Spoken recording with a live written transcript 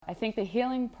I think the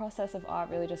healing process of art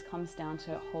really just comes down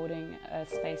to holding a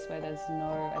space where there's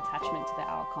no attachment to the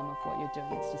outcome of what you're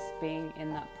doing. It's just being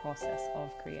in that process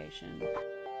of creation.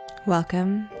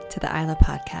 Welcome to the Isla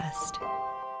Podcast.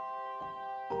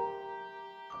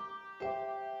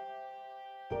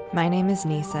 My name is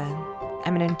Nisa.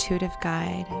 I'm an intuitive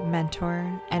guide,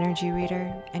 mentor, energy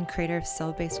reader, and creator of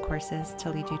soul-based courses to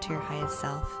lead you to your highest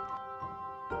self.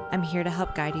 I'm here to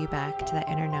help guide you back to that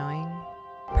inner knowing,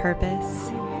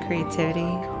 purpose, creativity,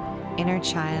 inner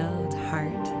child,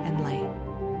 heart, and light.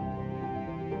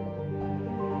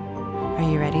 Are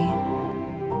you ready?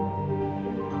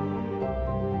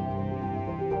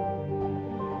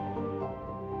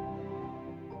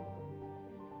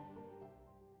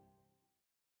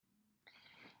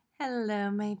 Hello,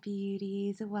 my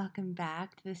beauties. Welcome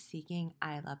back to the Seeking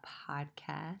Isla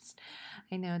podcast.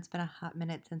 I know it's been a hot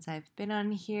minute since I've been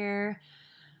on here.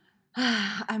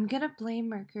 I'm going to blame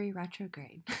Mercury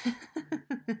retrograde.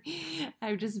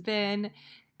 I've just been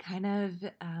kind of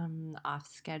off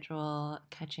schedule,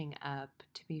 catching up,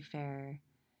 to be fair.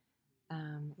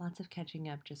 Lots of catching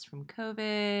up just from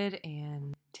COVID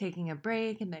and taking a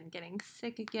break and then getting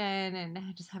sick again and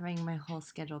just having my whole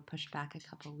schedule pushed back a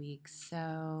couple weeks.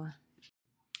 So,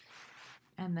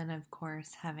 and then of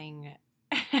course having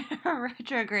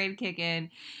retrograde kick in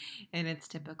its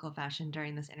typical fashion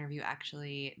during this interview.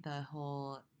 Actually, the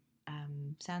whole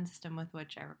sound system with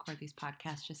which I record these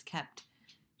podcasts just kept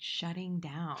shutting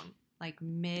down. Like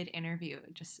mid-interview,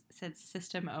 it just said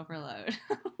system overload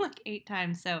like 8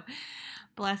 times. So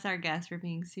bless our guests for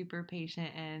being super patient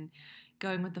and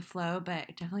going with the flow, but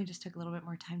it definitely just took a little bit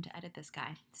more time to edit this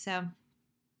guy. So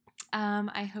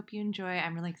I hope you enjoy.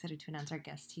 I'm really excited to announce our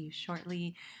guest to you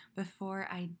shortly. Before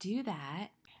I do that,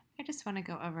 I just want to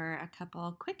go over a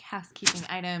couple quick housekeeping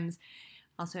items.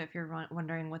 Also, if you're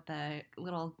wondering what the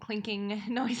little clinking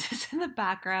noise is in the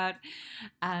background,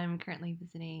 I'm currently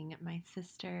visiting my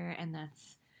sister, and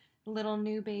that's little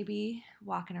new baby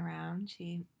walking around.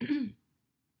 She is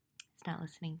not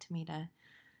listening to me to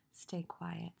stay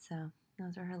quiet, so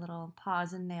those are her little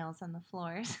paws and nails on the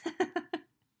floors.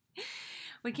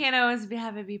 We can't always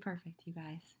have it be perfect, you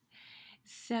guys.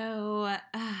 So,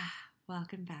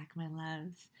 welcome back, my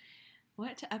loves.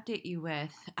 What to update you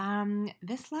with?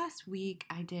 This last week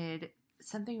I did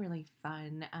something really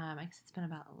fun. I guess it's been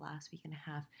about the last week and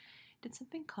a half. I did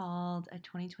something called a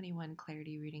 2021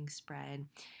 Clarity Reading Spread.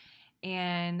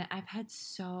 And I've had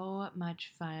so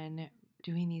much fun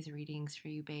doing these readings for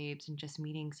you babes and just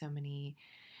meeting so many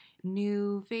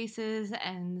new faces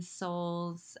and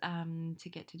souls to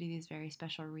get to do these very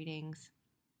special readings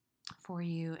for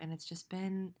you. And it's just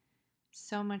been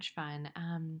so much fun.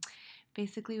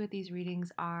 Basically what these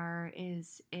readings are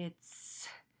is it's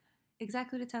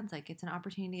exactly what it sounds like. It's an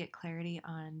opportunity to get clarity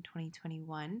on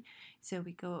 2021. So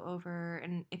we go over,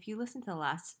 and if you listen to the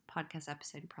last podcast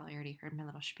episode, you probably already heard my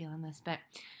little spiel on this, but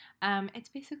it's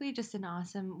basically just an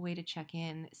awesome way to check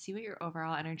in, see what your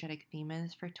overall energetic theme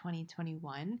is for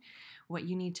 2021, what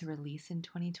you need to release in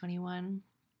 2021,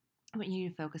 what you need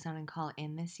to focus on and call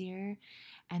in this year,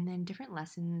 and then different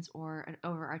lessons or an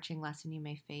overarching lesson you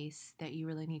may face that you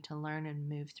really need to learn and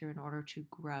move through in order to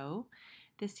grow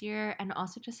this year, and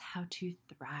also just how to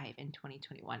thrive in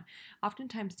 2021.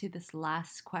 Oftentimes too, this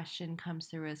last question comes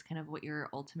through as kind of what your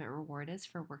ultimate reward is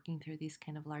for working through these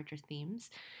kind of larger themes.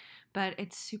 But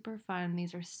it's super fun.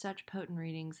 These are such potent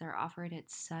readings. They're offered at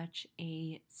such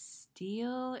a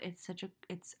steal. It's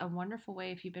a wonderful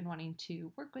way if you've been wanting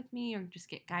to work with me or just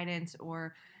get guidance,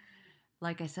 or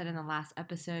like I said in the last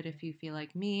episode, if you feel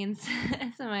like me and some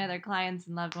of my other clients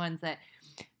and loved ones that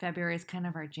February is kind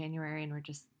of our January and we're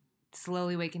just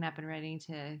slowly waking up and ready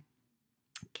to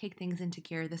kick things into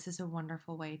gear, this is a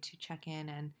wonderful way to check in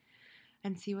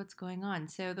and see what's going on.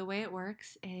 So the way it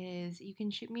works is you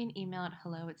can shoot me an email at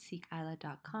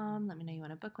hello@seekisla.com. Let me know you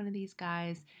want to book one of these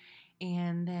guys.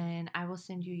 And then I will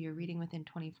send you your reading within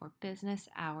 24 business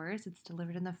hours. It's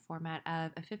delivered in the format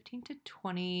of a 15 to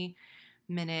 20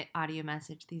 minute audio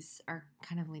message. These are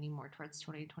kind of leaning more towards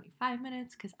 20 to 25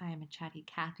 minutes because I am a chatty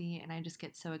Cathy and I just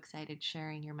get so excited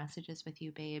sharing your messages with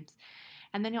you babes.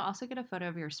 And then you'll also get a photo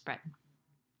of your spread.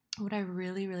 What I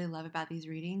really, really love about these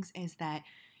readings is that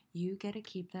you get to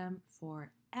keep them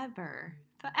forever.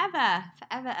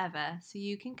 So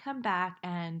you can come back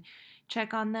and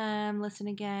check on them, listen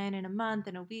again in a month,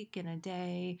 in a week, in a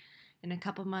day, in a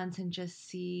couple months, and just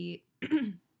see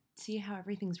how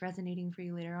everything's resonating for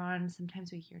you later on.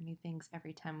 Sometimes we hear new things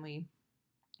every time we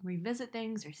revisit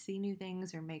things or see new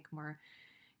things or make more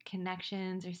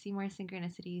connections or see more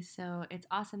synchronicities. So it's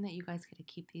awesome that you guys get to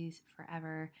keep these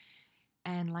forever.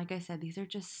 And like I said, these are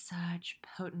just such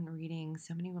potent readings.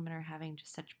 So many women are having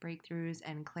just such breakthroughs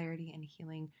and clarity and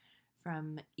healing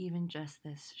from even just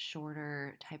this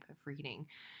shorter type of reading.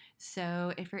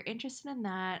 So if you're interested in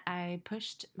that, I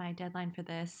pushed my deadline for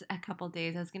this a couple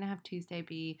days. I was going to have Tuesday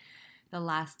be the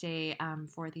last day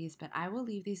for these, but I will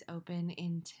leave these open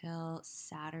until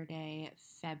Saturday,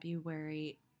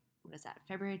 February. What is that?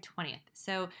 February 20th.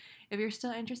 So if you're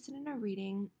still interested in a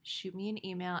reading, shoot me an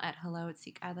email at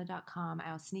hello@seekisla.com.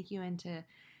 I'll sneak you in to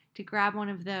grab one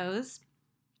of those.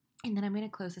 And then I'm going to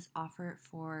close this offer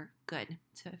for good.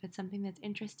 So if it's something that's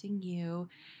interesting you,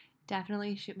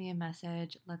 definitely shoot me a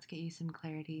message. Let's get you some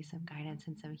clarity, some guidance,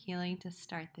 and some healing to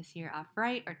start this year off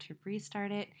right or to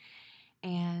restart it.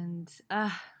 And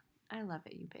I love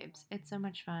it, you babes. It's so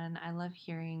much fun. I love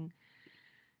hearing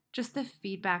just the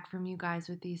feedback from you guys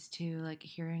with these two, like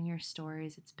hearing your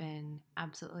stories. It's been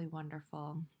absolutely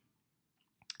wonderful.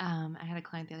 I had a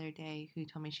client the other day who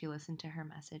told me she listened to her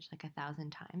message like 1,000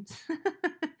 times.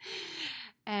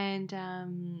 And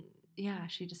yeah,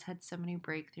 she just had so many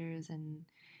breakthroughs. And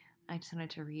I just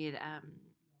wanted to read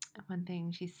one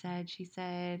thing she said. She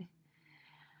said,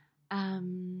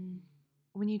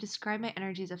 when you describe my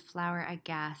energy as a flower, I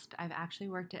gasped. I've actually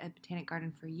worked at a botanic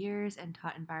garden for years and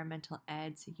taught environmental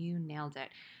ed, so you nailed it.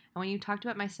 And when you talked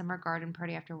about my summer garden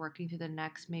party after working through the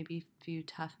next maybe few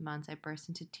tough months, I burst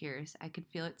into tears. I could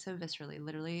feel it so viscerally.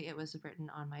 Literally, it was written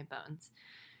on my bones.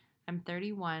 I'm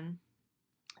 31,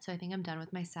 so I think I'm done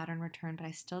with my Saturn return, but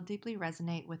I still deeply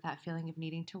resonate with that feeling of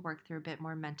needing to work through a bit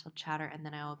more mental chatter, and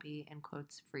then I will be, in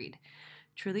quotes, freed.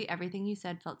 Truly, everything you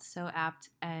said felt so apt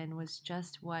and was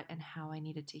just what and how I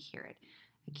needed to hear it.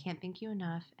 I can't thank you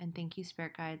enough, and thank you,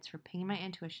 Spirit Guides, for pinging my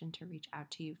intuition to reach out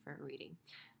to you for a reading.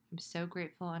 I'm so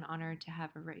grateful and honored to have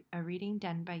a reading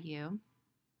done by you.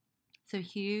 So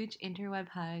huge interweb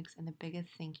hugs and the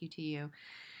biggest thank you to you.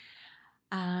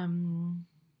 And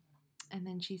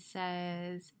then she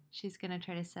says she's going to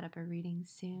try to set up a reading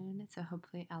soon. So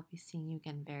hopefully I'll be seeing you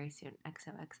again very soon.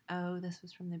 XOXO. This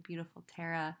was from the beautiful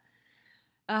Tara.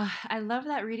 I love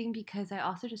that reading because I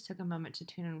also just took a moment to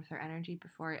tune in with her energy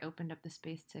before I opened up the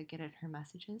space to get at her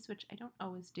messages, which I don't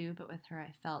always do, but with her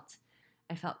I felt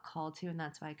called to, and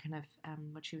that's why I kind of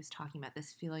what she was talking about,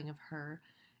 this feeling of her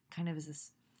kind of as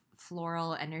this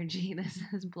floral energy, this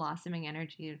blossoming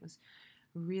energy. It was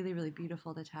really, really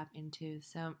beautiful to tap into.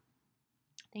 So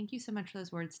thank you so much for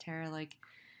those words, Tara. Like,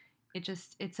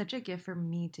 it's such a gift for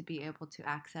me to be able to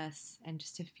access and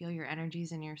just to feel your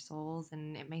energies and your souls.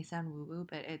 And it may sound woo-woo,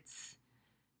 but it's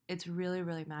really,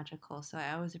 really magical. So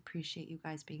I always appreciate you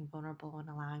guys being vulnerable and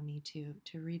allowing me to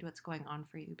read what's going on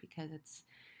for you, because it's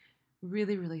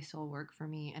really, really soul work for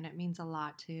me, and it means a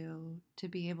lot to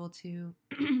be able to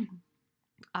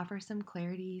offer some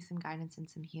clarity, some guidance, and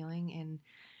some healing in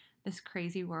this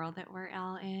crazy world that we're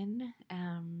all in,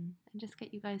 and just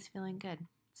get you guys feeling good.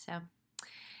 So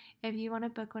if you want to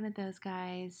book one of those,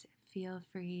 guys, feel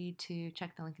free to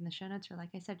check the link in the show notes, or like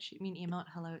I said, shoot me an email at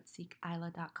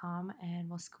hello@seekisla.com, and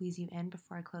we'll squeeze you in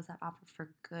before I close that offer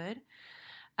for good.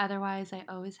 Otherwise, I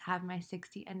always have my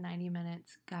 60 and 90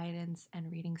 minutes guidance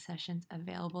and reading sessions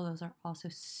available. Those are also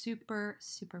super,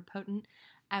 super potent.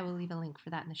 I will leave a link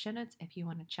for that in the show notes if you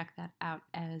want to check that out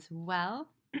as well.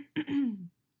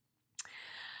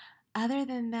 Other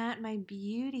than that, my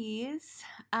beauties,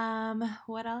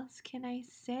 what else can I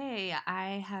say?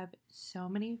 I have so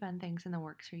many fun things in the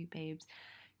works for you, babes,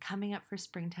 coming up for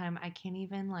springtime. I can't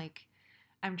even,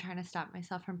 I'm trying to stop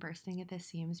myself from bursting at the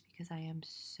seams because I am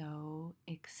so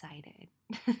excited.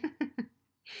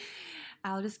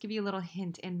 I'll just give you a little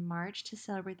hint. In March, to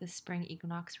celebrate the spring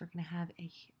equinox, we're going to have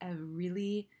a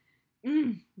really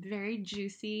very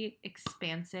juicy,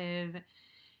 expansive,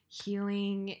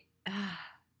 healing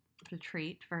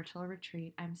virtual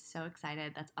retreat. I'm so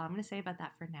excited. That's all I'm going to say about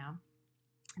that for now.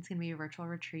 It's going to be a virtual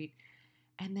retreat.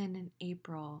 And then in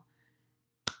April,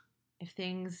 if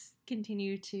things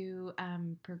continue to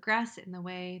progress in the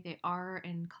way they are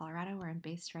in Colorado, where I'm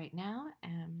based right now,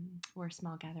 where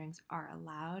small gatherings are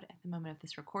allowed at the moment of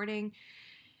this recording,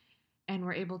 and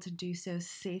we're able to do so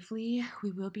safely,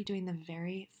 we will be doing the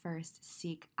very first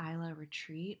Seek Isla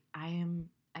retreat. I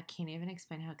can't even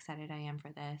explain how excited I am for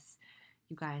this.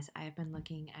 You guys, I have been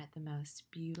looking at the most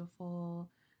beautiful,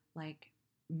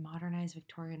 modernized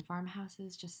Victorian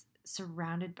farmhouses, just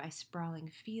surrounded by sprawling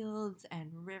fields and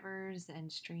rivers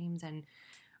and streams and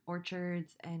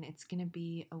orchards. And it's going to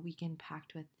be a weekend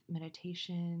packed with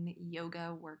meditation,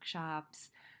 yoga workshops,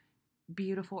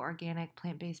 beautiful organic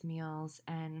plant-based meals.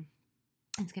 And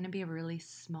it's going to be a really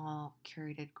small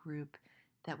curated group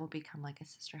that will become like a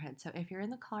sisterhood. So if you're in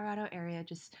the Colorado area,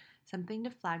 just something to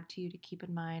flag to you to keep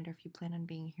in mind, or if you plan on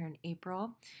being here in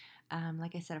April,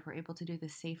 like I said, if we're able to do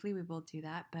this safely, we will do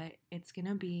that, but it's going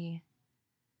to be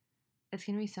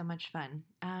so much fun.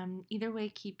 Either way,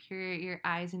 keep your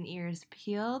eyes and ears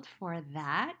peeled for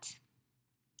that,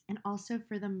 and also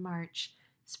for the March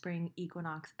Spring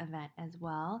Equinox event as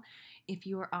well. If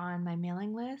you are on my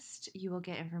mailing list, you will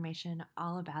get information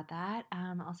all about that.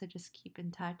 Also, just keep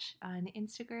in touch on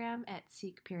Instagram at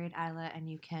seek.isla, and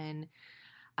you can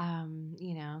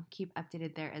keep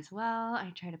updated there as well.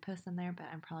 I try to post on there, but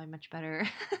I'm probably much better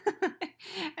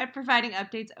at providing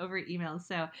updates over email.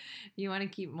 So if you want to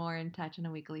keep more in touch on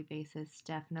a weekly basis,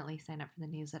 definitely sign up for the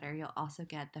newsletter. You'll also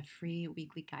get the free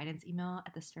weekly guidance email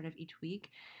at the start of each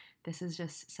week. This is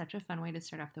just such a fun way to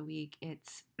start off the week.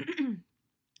 It's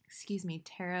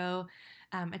tarot,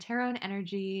 a tarot and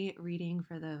energy reading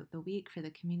for the week, for the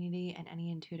community, and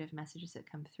any intuitive messages that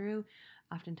come through.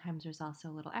 Oftentimes there's also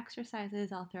little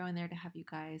exercises I'll throw in there to have you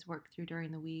guys work through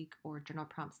during the week, or journal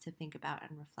prompts to think about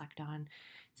and reflect on.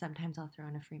 Sometimes I'll throw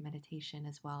in a free meditation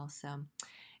as well. So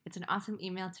it's an awesome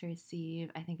email to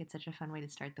receive. I think it's such a fun way to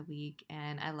start the week,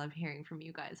 and I love hearing from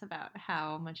you guys about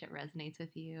how much it resonates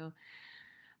with you.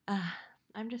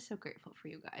 I'm just so grateful for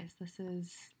you guys. I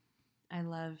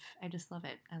just love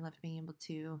it. I love being able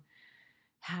to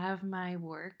have my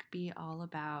work be all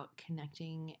about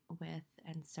connecting with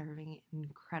and serving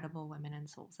incredible women and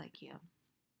souls like you.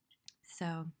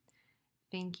 So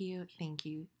thank you, thank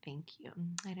you, thank you.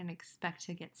 I didn't expect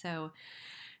to get so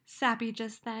sappy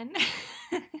just then.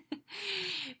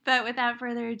 But without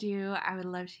further ado, I would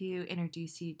love to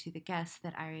introduce you to the guest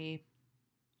that I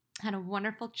had a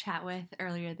wonderful chat with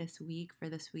earlier this week for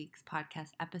this week's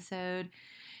podcast episode.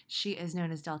 She is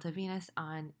known as Delta Venus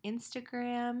on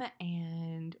Instagram,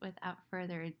 and without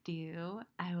further ado,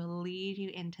 I will lead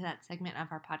you into that segment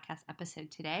of our podcast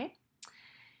episode today.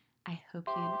 I hope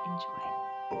you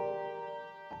enjoy.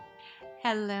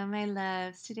 Hello, my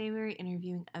loves. Today we're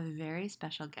interviewing a very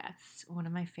special guest, one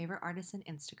of my favorite artists on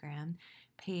Instagram,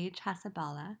 Paige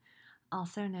Hasabala,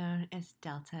 also known as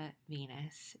Delta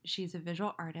Venus. She's a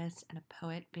visual artist and a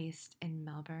poet based in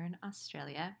Melbourne,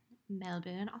 Australia.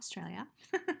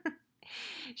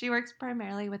 She works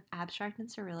primarily with abstract and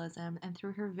surrealism, and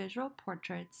through her visual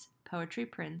portraits, poetry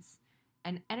prints,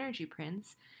 and energy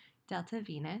prints, Delta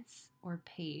Venus, or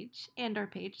Paige,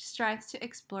 strives to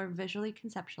explore visually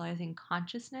conceptualizing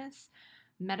consciousness,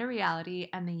 meta-reality,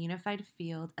 and the unified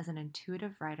field as an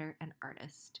intuitive writer and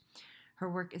artist. Her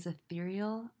work is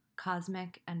ethereal,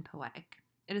 cosmic, and poetic.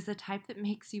 It is the type that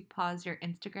makes you pause your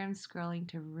Instagram scrolling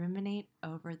to ruminate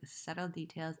over the subtle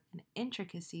details and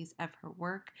intricacies of her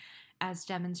work as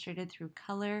demonstrated through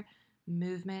color,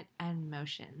 movement, and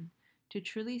motion, to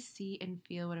truly see and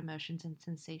feel what emotions and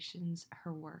sensations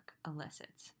her work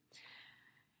elicits.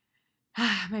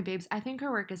 My babes, I think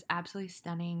her work is absolutely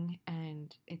stunning,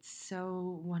 and it's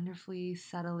so wonderfully,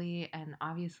 subtly, and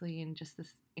obviously in just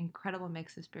this incredible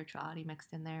mix of spirituality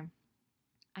mixed in there.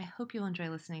 I hope you'll enjoy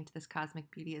listening to this cosmic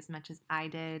beauty as much as I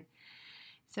did.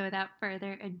 So without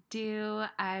further ado,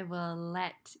 I will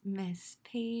let Miss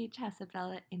Paige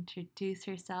Hasabala introduce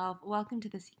herself. Welcome to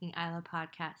the Seeking Isla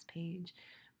podcast, Paige.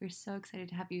 We're so excited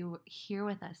to have you here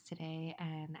with us today,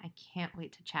 and I can't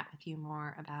wait to chat with you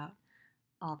more about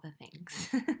all the things.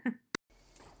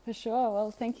 For sure.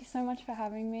 Well, thank you so much for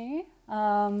having me.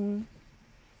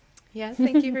 Yes,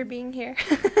 thank you for being here.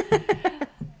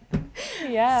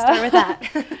 Yeah. Start with that.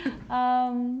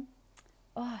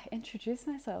 Introduce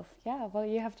myself. Yeah, well,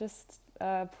 you have just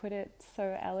put it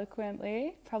so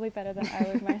eloquently, probably better than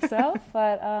I would myself.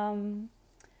 But I'm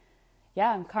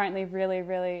currently really,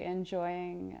 really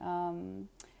enjoying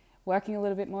working a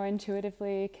little bit more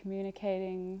intuitively,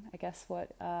 communicating, I guess,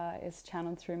 what is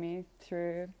channeled through me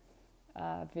through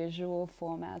visual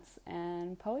formats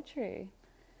and poetry.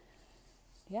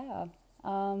 Yeah.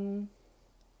 I've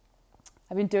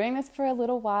been doing this for a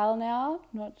little while now.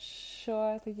 Not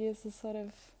sure, the years are sort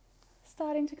of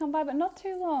starting to come by, but not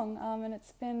too long. And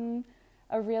it's been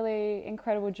a really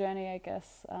incredible journey, I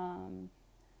guess,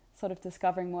 sort of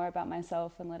discovering more about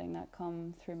myself and letting that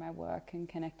come through my work and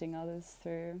connecting others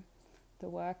through the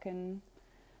work and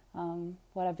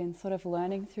what I've been sort of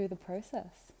learning through the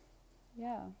process.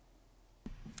 Yeah.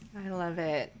 I love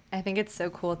it. I think it's so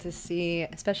cool to see,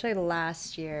 especially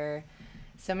last year,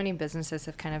 so many businesses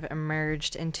have kind of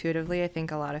emerged intuitively. I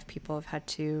think a lot of people have had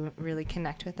to really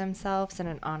connect with themselves in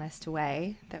an honest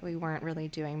way that we weren't really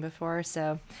doing before.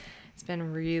 So it's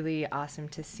been really awesome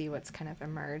to see what's kind of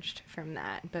emerged from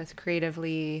that, both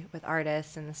creatively with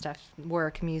artists and the stuff,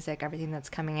 work, music, everything that's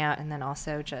coming out, and then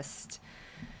also just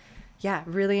yeah,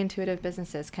 really intuitive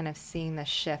businesses kind of seeing the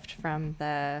shift from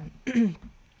the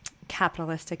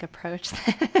capitalistic approach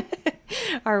that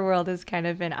our world has kind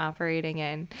of been operating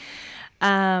in.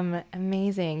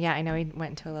 Amazing. Yeah, I know we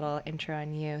went into a little intro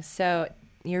on you. So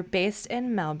you're based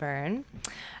in Melbourne,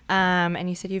 and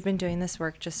you said you've been doing this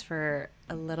work just for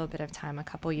a little bit of time, a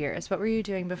couple years. What were you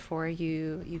doing before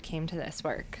you came to this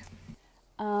work?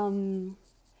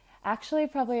 Actually,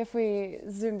 probably if we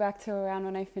zoom back to around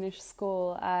when I finished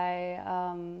school, I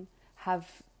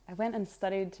went and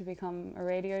studied to become a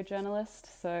radio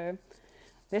journalist. So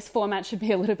this format should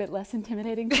be a little bit less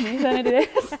intimidating to me than it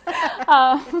is.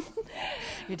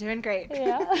 You're doing great.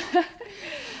 Yeah.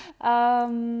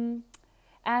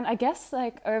 And I guess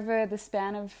like over the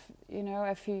span of,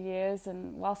 a few years,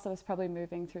 and whilst I was probably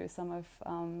moving through some of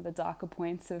the darker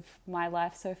points of my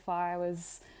life so far, I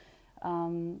was,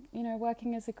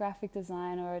 working as a graphic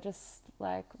designer or just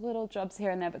like little jobs here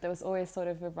and there, but there was always sort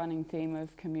of a running theme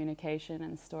of communication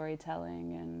and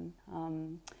storytelling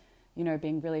and,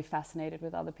 being really fascinated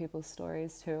with other people's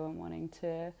stories too and wanting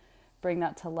to bring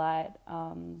that to light.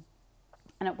 And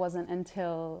it wasn't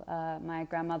until my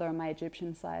grandmother on my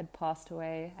Egyptian side passed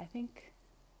away, I think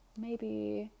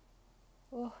maybe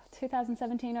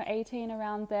 2017 or 18,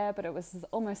 around there, but it was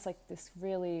almost like this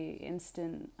really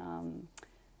instant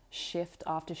shift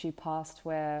after she passed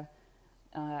where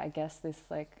I guess this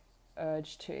like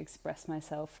urge to express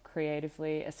myself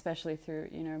creatively, especially through,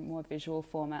 more visual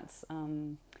formats,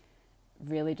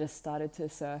 really just started to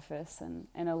surface. And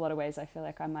in a lot of ways I feel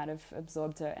like I might have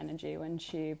absorbed her energy when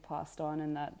she passed on,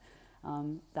 and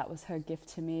that was her gift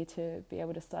to me, to be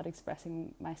able to start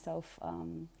expressing myself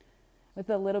with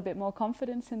a little bit more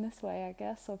confidence in this way, I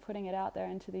guess, or putting it out there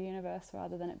into the universe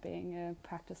rather than it being a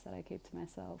practice that I keep to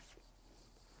myself.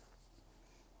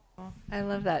 I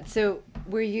love that. So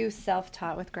were you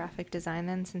self-taught with graphic design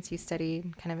then, since you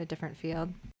studied kind of a different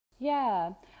field?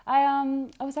 Yeah, I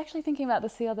was actually thinking about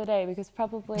this the other day, because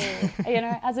probably,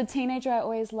 as a teenager, I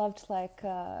always loved like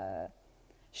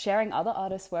sharing other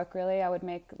artists' work, really. I would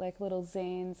make like little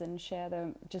zines and share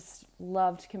them, just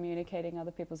loved communicating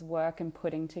other people's work and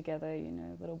putting together,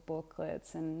 little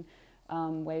booklets and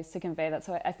ways to convey that.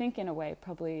 So I think in a way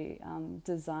probably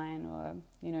design or,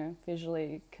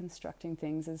 visually constructing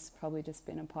things has probably just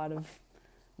been a part of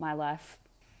my life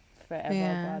forever.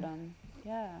 Yeah. But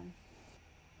yeah.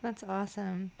 That's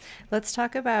awesome. Let's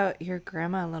talk about your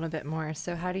grandma a little bit more.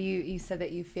 So how do you said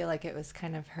that you feel like it was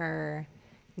kind of her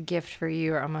gift for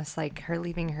you, or almost like her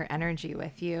leaving her energy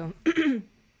with you.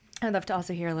 I'd love to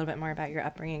also hear a little bit more about your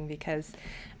upbringing, because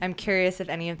I'm curious if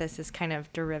any of this is kind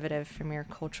of derivative from your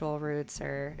cultural roots,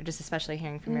 or just especially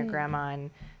hearing from your grandma, and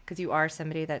because you are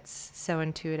somebody that's so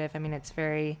intuitive. I mean, it's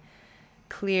very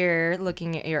clear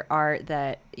looking at your art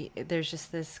that there's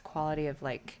just this quality of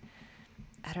like,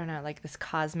 I don't know, like this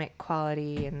cosmic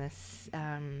quality and this,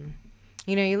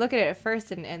 you look at it at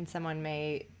first and someone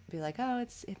may be like, oh,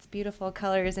 it's beautiful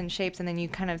colors and shapes. And then you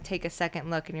kind of take a second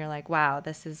look and you're like, wow,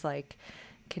 this is like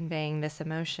conveying this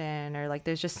emotion, or like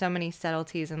there's just so many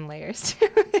subtleties and layers to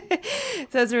it.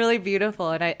 So it's really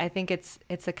beautiful. And I think it's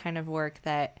a kind of work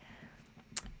that,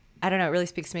 I don't know, it really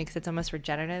speaks to me because it's almost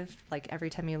regenerative. Like every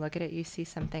time you look at it, you see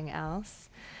something else.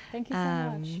 Thank you so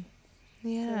much.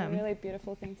 Yeah. It's a really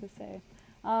beautiful thing to say.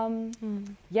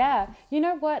 Yeah, you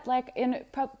know what, like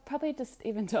probably just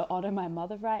even to honor my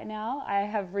mother right now, I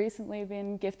have recently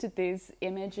been gifted these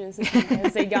images of me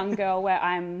as a young girl where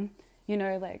I'm,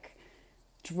 like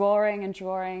drawing.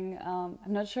 I'm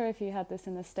not sure if you had this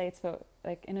in the States, but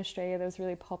like in Australia there was a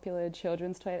really popular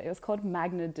children's toy. It was called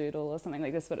Magna Doodle or something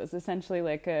like this, but it was essentially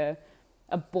like a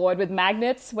board with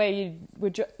magnets where you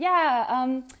would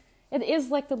it is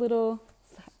like the little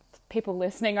people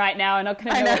listening right now are not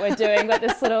going to know what we're doing, but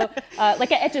this little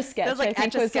like an Etch-a-Sketch. It was like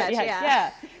Etch-a-Sketch,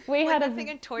 yeah. We had that thing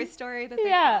in Toy Story.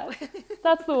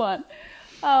 That's the one.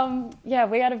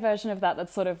 We had a version of that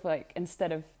that's sort of like,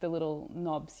 instead of the little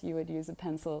knobs, you would use a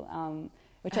pencil,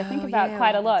 which I think about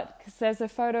quite a lot, because there's a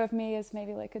photo of me as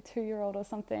maybe like a 2-year-old or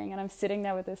something, and I'm sitting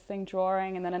there with this thing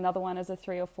drawing, and then another one as a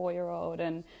 3 or 4-year-old,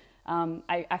 and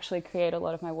I actually create a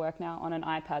lot of my work now on an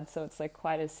iPad, so it's like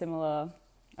quite a similar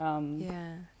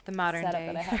the modern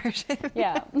day version.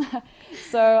 Yeah.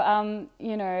 So,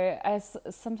 I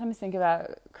sometimes think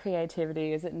about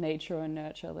creativity. Is it nature or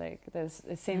nurture? Like,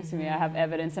 it seems to me I have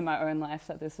evidence in my own life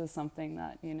that this was something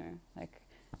that, like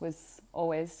was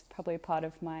always probably part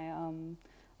of my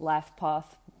life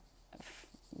path,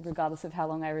 regardless of how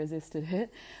long I resisted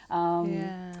it.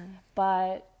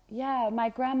 But yeah, my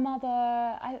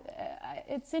grandmother,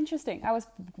 it's interesting. I was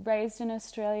raised in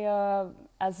Australia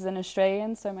as an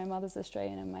Australian, so my mother's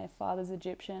Australian and my father's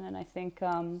Egyptian, and I think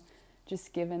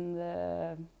just given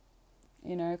the,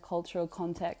 you know, cultural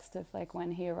context of like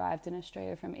when he arrived in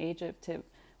Australia from Egypt, it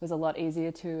was a lot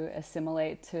easier to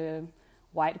assimilate to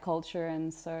white culture.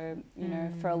 And so, you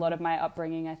know, for a lot of my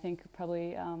upbringing, I think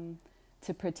probably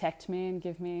to protect me and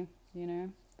give me, you know,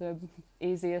 the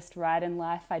easiest ride in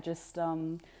life, I just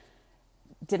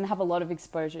didn't have a lot of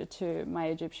exposure to my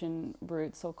Egyptian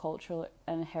roots or cultural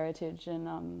and heritage.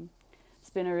 And it's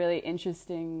been a really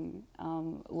interesting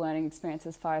learning experience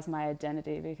as far as my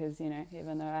identity, because, you know,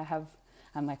 even though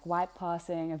I'm like white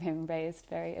passing, I've been raised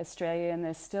very Australian,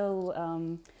 there's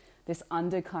still this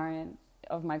undercurrent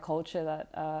of my culture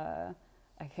that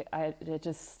it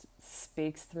just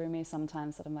speaks through me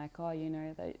sometimes, that I'm like, oh, you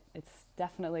know, that it's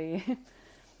definitely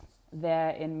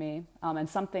there in me. And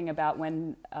something about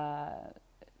when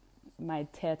my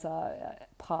teta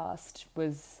passed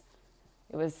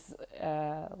it was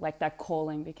like that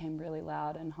calling became really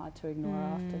loud and hard to ignore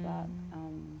after that.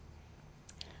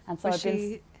 And so Was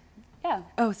she... Yeah.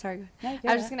 Oh, sorry. No,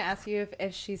 I was just going to ask you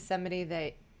if she's somebody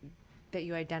that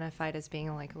you identified as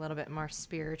being like a little bit more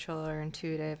spiritual or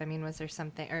intuitive. I mean, was there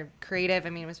something, or creative? I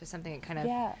mean, was there something that kind of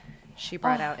she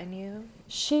brought out in you?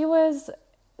 She was,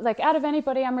 like, out of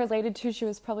anybody I'm related to, she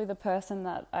was probably the person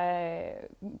that I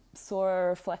saw a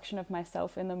reflection of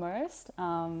myself in the most.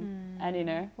 And, you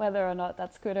know, whether or not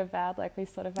that's good or bad, like, we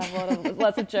sort of have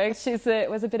lots of jokes. It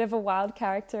was a bit of a wild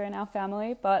character in our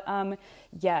family. But,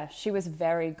 yeah, she was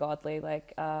very godly.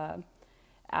 Like,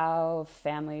 our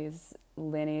family's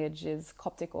lineage is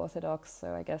Coptic Orthodox,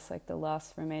 so I guess, like, the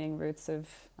last remaining roots of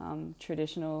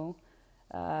traditional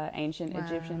ancient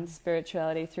Egyptian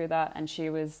spirituality through that. And she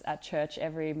was at church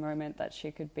every moment that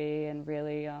she could be, and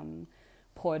really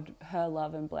poured her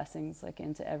love and blessings like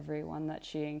into everyone that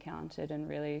she encountered, and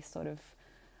really sort of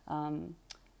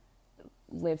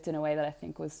lived in a way that I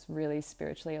think was really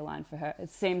spiritually aligned for her.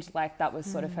 It seemed like that was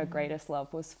sort of her greatest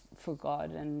love was for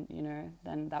God, and, you know,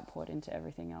 then that poured into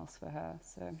everything else for her.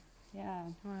 So yeah.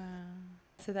 Wow.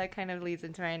 So that kind of leads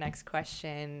into my next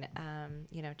question,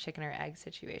 you know, chicken or egg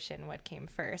situation. What came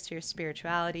first, your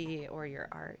spirituality or your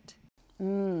art?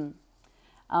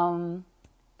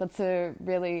 That's a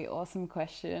really awesome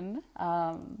question.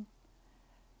 And,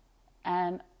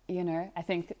 you know, I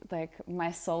think, like,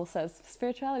 my soul says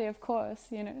spirituality, of course,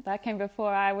 you know, that came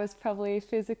before I was probably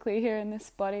physically here in this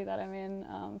body that I'm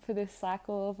in for this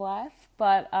cycle of life.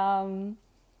 But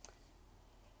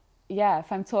yeah,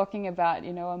 if I'm talking about,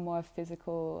 you know, a more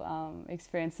physical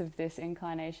experience of this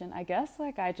incarnation, I guess,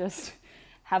 like, I just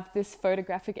have this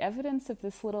photographic evidence of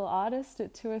this little artist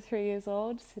at 2 or 3 years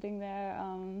old sitting there,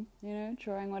 you know,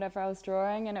 drawing whatever I was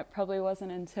drawing. And it probably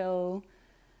wasn't until,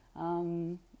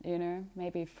 you know,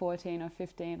 maybe 14 or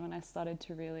 15 when I started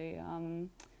to really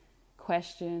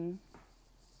question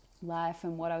life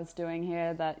and what I was doing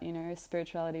here, that, you know,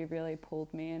 spirituality really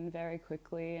pulled me in very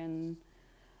quickly. And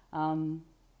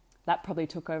that probably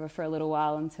took over for a little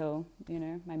while until, you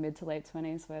know, my mid to late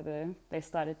 20s, where they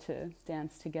started to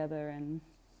dance together and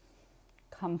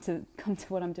come to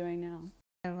what I'm doing now.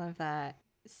 I love that.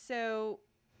 So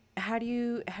how do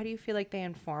you feel like they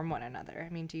inform one another?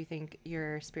 I mean, do you think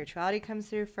your spirituality comes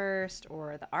through first,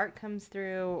 or the art comes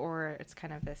through, or it's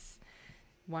kind of this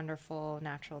wonderful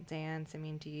natural dance? I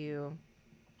mean,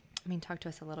 talk to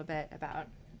us a little bit about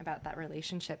that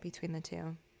relationship between the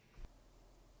two.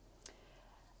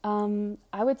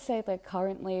 I would say, like,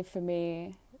 currently for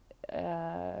me,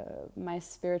 my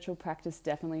spiritual practice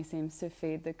definitely seems to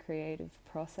feed the creative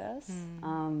process.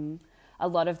 A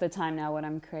lot of the time now when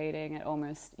I'm creating, it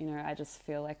almost, you know, I just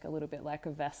feel like a little bit like a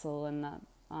vessel, and that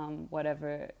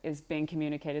whatever is being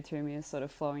communicated through me is sort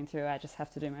of flowing through. I just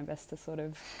have to do my best to sort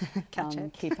of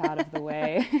keep out of the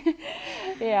way.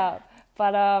 Yeah.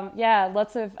 But yeah,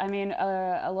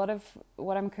 a lot of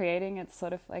what I'm creating, it's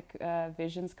sort of like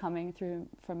visions coming through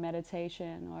from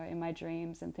meditation or in my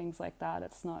dreams and things like that.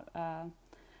 It's not,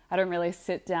 I don't really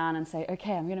sit down and say,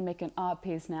 okay, I'm going to make an art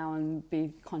piece now and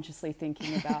be consciously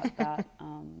thinking about that.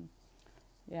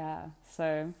 Yeah,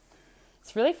 so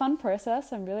it's a really fun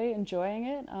process. I'm really enjoying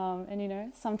it. And, you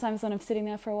know, sometimes when I'm sitting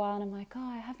there for a while and I'm like, oh,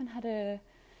 I haven't had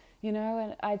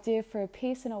an idea for a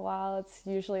piece in a while, it's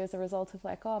usually as a result of,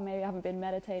 like, oh, maybe I haven't been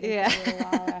meditating for a little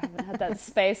while. I haven't had that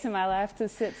space in my life to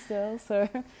sit still. So,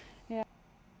 yeah.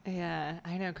 Yeah,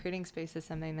 I know creating space is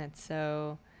something that's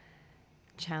so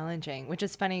challenging, which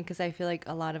is funny because I feel like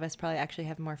a lot of us probably actually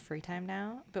have more free time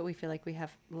now, but we feel like we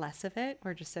have less of it.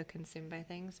 We're just so consumed by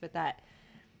things. But that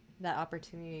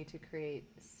opportunity to create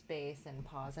space and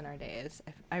pause in our days,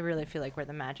 I really feel like where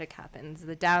the magic happens,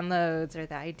 the downloads or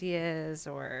the ideas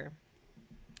or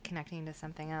connecting to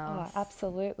something else. Oh,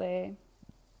 absolutely.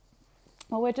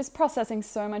 well, we're just processing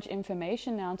so much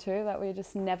information now too that we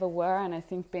just never were. And I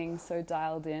think being so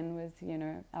dialed in with, you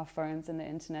know, our phones and the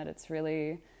internet, it's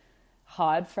really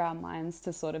hard for our minds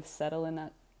to sort of settle in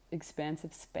that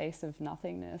expansive space of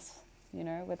nothingness, you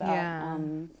know, without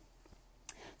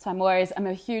so I'm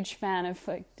a huge fan of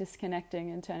like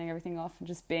disconnecting and turning everything off and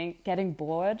just getting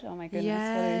bored. Oh my goodness,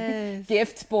 what a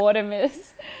gift boredom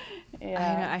is. Yeah.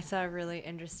 I know. I saw a really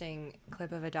interesting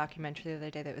clip of a documentary the other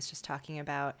day that was just talking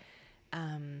about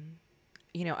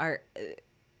you know,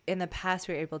 in the past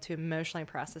we were able to emotionally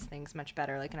process things much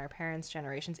better, like in our parents'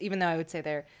 generations, even though I would say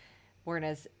they weren't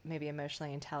as maybe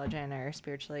emotionally intelligent or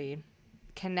spiritually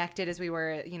connected as we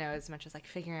were, you know, as much as like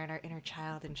figuring out our inner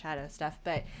child and shadow stuff.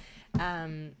 But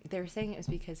they were saying it was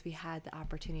because we had the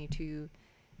opportunity to,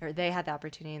 or they had the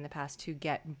opportunity in the past to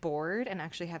get bored and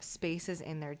actually have spaces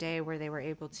in their day where they were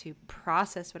able to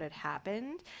process what had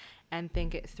happened and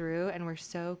think it through. And we're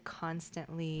so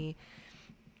constantly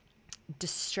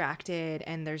distracted,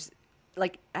 and there's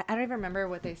like, I don't even remember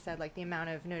what they said, like the amount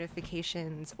of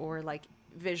notifications or like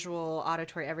visual,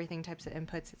 auditory, everything types of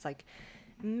inputs. It's like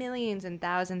millions and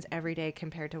thousands every day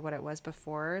compared to what it was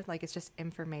before. Like it's just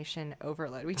information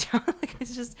overload. We don't like,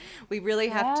 it's just, we really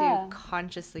have to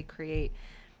consciously create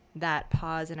that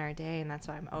pause in our day. And that's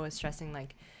why I'm always stressing,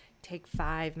 like, take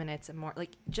 5 minutes and more,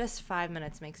 like just 5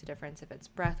 minutes makes a difference. If it's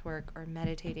breath work or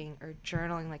meditating or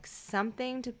journaling, like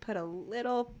something to put a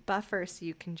little buffer so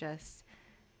you can just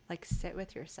like sit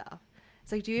with yourself.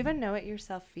 It's like, do you even know what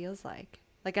yourself feels like?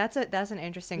 Like that's an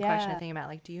interesting question to think about.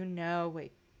 Like, do you know what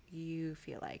you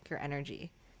feel like, your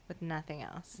energy, with nothing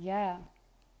else? Yeah,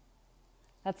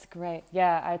 that's great.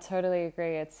 Yeah, I totally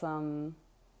agree. It's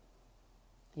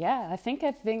I think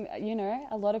you know,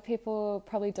 a lot of people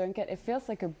probably don't get, it feels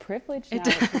like a privilege now,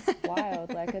 which is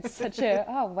wild. Like it's such a,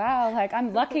 oh wow, like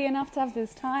I'm lucky enough to have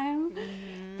this time.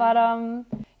 Mm-hmm. But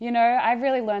you know, I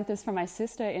really learned this from my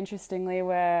sister, interestingly,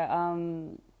 where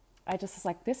I just was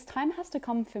like, this time has to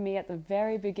come for me at the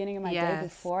very beginning of my day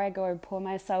before I go and pour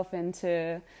myself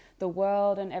into the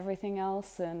world and everything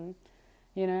else. And,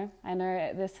 you know, I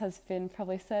know this has been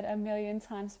probably said a million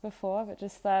times before, but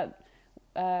just that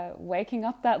waking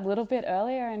up that little bit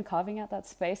earlier and carving out that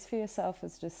space for yourself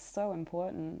is just so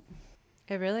important.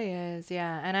 It really is,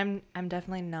 yeah. And I'm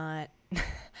definitely not, I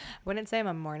wouldn't say I'm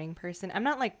a morning person. I'm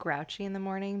not like grouchy in the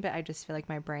morning, but I just feel like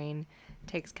my brain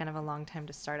takes kind of a long time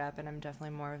to start up, and I'm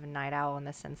definitely more of a night owl in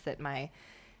the sense that my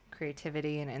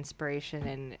creativity and inspiration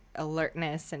and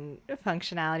alertness and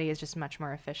functionality is just much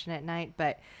more efficient at night.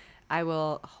 But I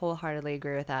will wholeheartedly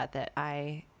agree with that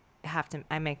I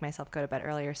make myself go to bed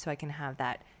earlier so I can have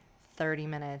that 30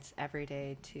 minutes every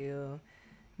day to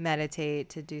meditate,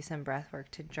 to do some breath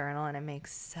work, to journal. And it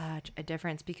makes such a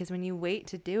difference, because when you wait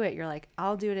to do it, you're like,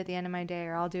 I'll do it at the end of my day,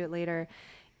 or I'll do it later.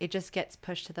 It just gets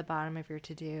pushed to the bottom of your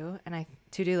to-do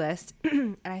list.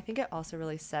 And I think it also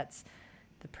really sets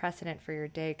the precedent for your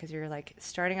day, because you're like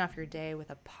starting off your day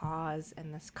with a pause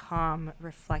and this calm,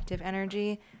 reflective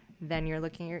energy. Then you're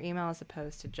looking at your email as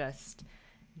opposed to just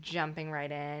jumping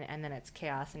right in, and then it's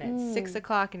chaos, and it's 6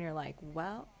 o'clock and you're like,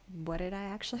 well, what did I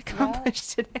actually accomplish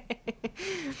today?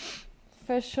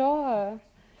 For sure.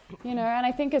 You know, and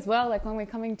I think as well, like when we're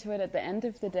coming to it at the end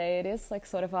of the day, it is like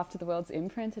sort of after the world's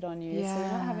imprinted on you. So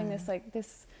you're not having this like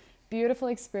this beautiful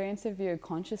experience of your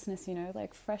consciousness, you know,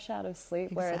 like fresh out of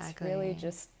sleep, where it's really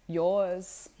just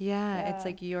yours. Yeah, it's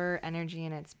like your energy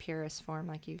in its purest form.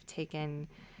 Like you've taken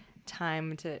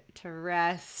time to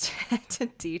rest, to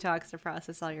detox, to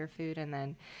process all your food, and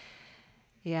then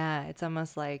it's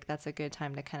almost like that's a good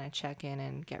time to kind of check in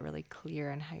and get really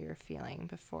clear on how you're feeling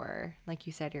before, like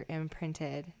you said, you're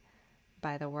imprinted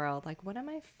by the world. Like, what am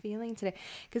I feeling today?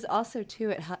 Because also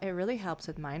too, it really helps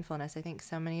with mindfulness. I think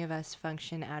so many of us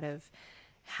function out of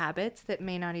habits that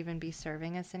may not even be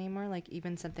serving us anymore. Like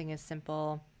even something as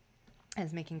simple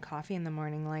as making coffee in the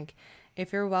morning. Like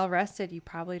if you're well rested, you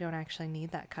probably don't actually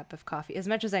need that cup of coffee. As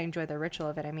much as I enjoy the ritual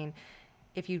of it, I mean,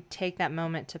 if you take that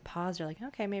moment to pause, you're like,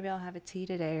 okay, maybe I'll have a tea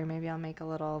today, or maybe I'll make a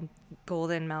little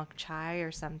golden milk chai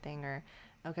or something, or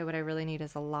okay, what I really need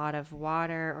is a lot of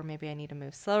water, or maybe I need to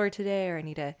move slower today, or I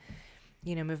need to,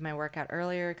 you know, move my workout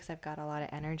earlier because I've got a lot of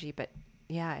energy. But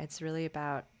yeah, it's really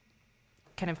about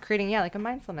kind of creating, like a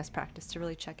mindfulness practice to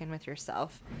really check in with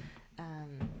yourself.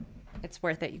 It's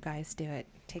worth it, you guys. Do it.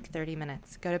 Take 30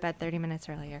 minutes. Go to bed 30 minutes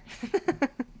earlier.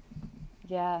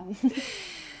 Yeah.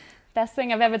 Best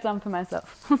thing I've ever done for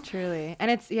myself. Truly. And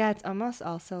it's almost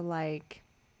also like,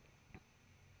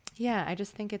 I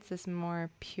just think it's this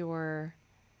more pure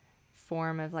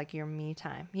form of like your me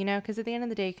time, you know, because at the end of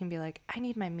the day, you can be like, I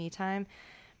need my me time.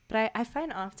 But I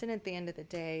find often at the end of the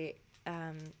day,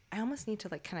 I almost need to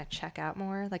like kind of check out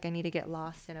more. Like I need to get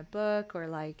lost in a book, or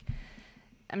like,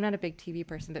 I'm not a big TV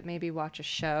person, but maybe watch a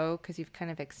show, because you've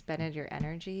kind of expended your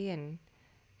energy and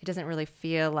it doesn't really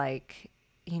feel like,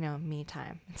 me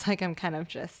time. It's like I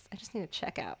just need to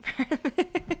check out.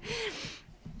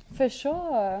 For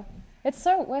sure.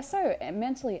 We're so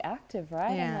mentally active,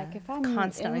 right? Yeah. And like if I'm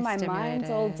constantly in my stimulated.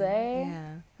 mind all day,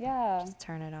 Yeah. Just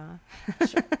turn it off.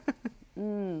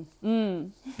 You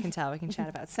can tell we can chat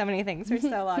about so many things for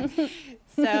so long.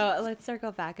 So let's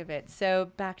circle back a bit.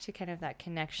 So back to kind of that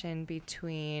connection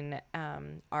between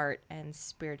art and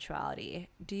spirituality.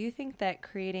 Do you think that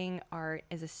creating art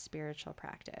is a spiritual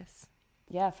practice?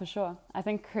 Yeah, for sure. I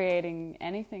think creating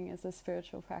anything is a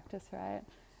spiritual practice, right?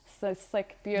 So it's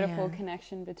like beautiful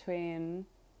connection between,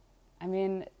 I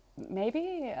mean,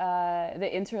 maybe the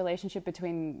interrelationship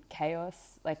between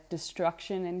chaos, like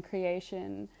destruction and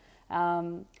creation,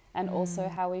 and also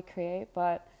how we create.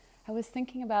 But I was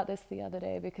thinking about this the other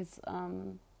day because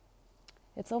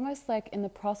it's almost like in the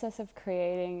process of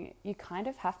creating, you kind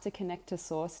of have to connect to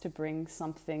source to bring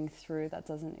something through that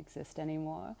doesn't exist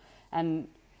anymore. And,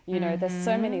 there's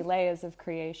so many layers of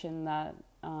creation that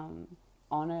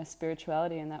honor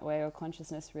spirituality in that way, or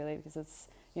consciousness really, because it's,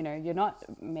 you're not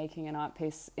making an art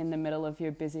piece in the middle of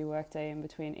your busy workday in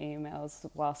between emails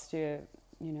whilst you're,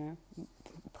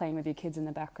 playing with your kids in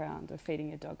the background or feeding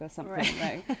your dog or something.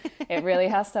 Right. Like it really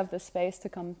has to have the space to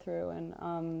come through.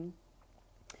 And,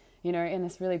 in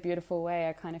this really beautiful way,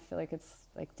 I kind of feel like it's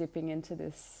like dipping into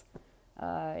this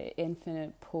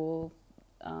infinite pool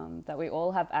that we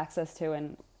all have access to,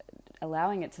 and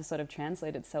allowing it to sort of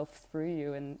translate itself through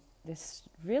you in this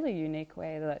really unique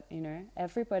way that,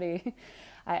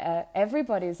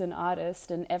 everybody's an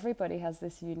artist, and everybody has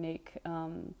this unique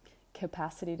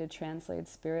capacity to translate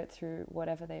spirit through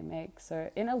whatever they make.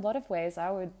 So in a lot of ways, I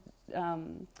would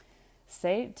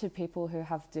say to people who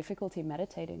have difficulty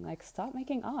meditating, like, start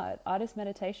making art. Art is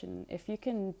meditation. If you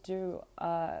can do,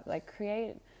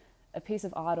 create a piece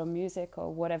of art or music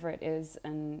or whatever it is,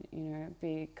 and,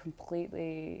 be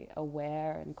completely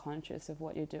aware and conscious of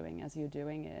what you're doing as you're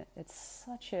doing it, it's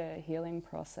such a healing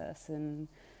process and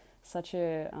such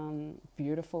a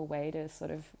beautiful way to sort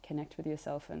of connect with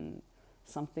yourself and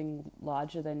something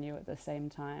larger than you at the same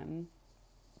time.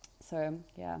 So,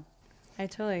 yeah. I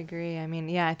totally agree. I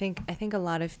mean, I think a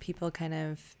lot of people kind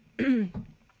of, and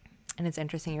it's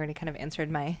interesting, you already kind of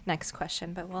answered my next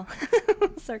question, but we'll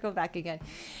circle back again.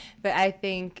 But I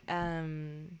think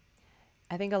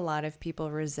a lot of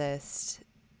people resist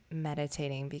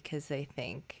meditating because they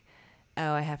think,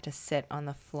 oh, I have to sit on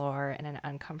the floor in an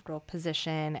uncomfortable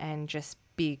position and just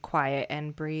be quiet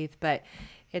and breathe. But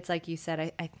it's like you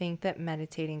said, I think that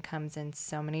meditating comes in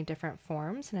so many different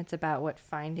forms, and it's about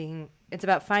finding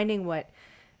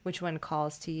which one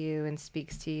calls to you and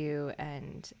speaks to you,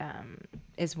 and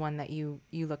is one that you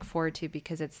look forward to,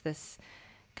 because it's this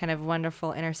kind of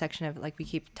wonderful intersection of, like we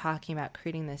keep talking about,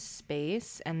 creating this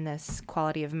space and this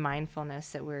quality of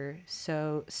mindfulness that we're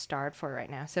so starved for right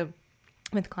now. So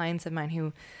with clients of mine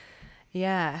who,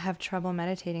 have trouble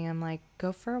meditating, I'm like,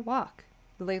 go for a walk.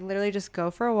 Like, literally just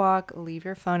go for a walk, leave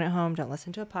your phone at home, don't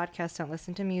listen to a podcast, don't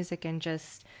listen to music, and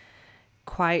just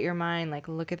quiet your mind. Like,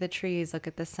 look at the trees, look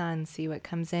at the sun, see what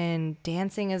comes in.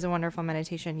 Dancing is a wonderful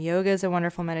meditation. Yoga is a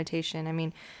wonderful meditation. I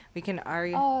mean, we can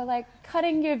argue. Oh, like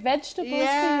cutting your vegetables for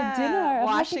your dinner. I'm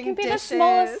washing like, it can be dishes. the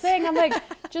smallest thing. I'm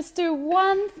like, just do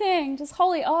one thing. Just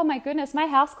oh my goodness. My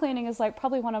house cleaning is like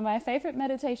probably one of my favorite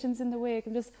meditations in the week.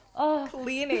 I'm just,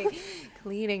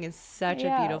 Cleaning is such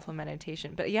a beautiful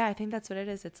meditation. But I think that's what it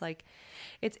is. It's like,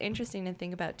 it's interesting to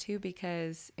think about too,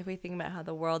 because if we think about how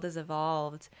the world has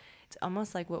evolved, it's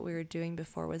almost like what we were doing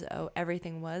before was,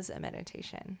 everything was a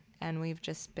meditation. And we've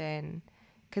just been,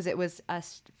 because it was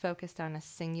us focused on a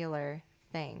singular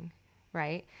thing,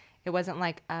 right? It wasn't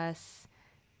like us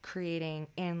creating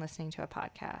and listening to a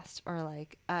podcast, or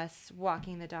like us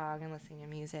walking the dog and listening to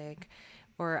music,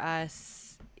 or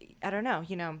us, I don't know,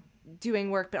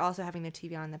 doing work, but also having the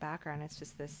TV on in the background. It's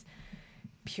just this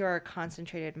pure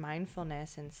concentrated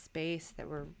mindfulness and space that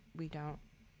we don't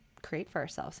create for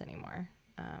ourselves anymore.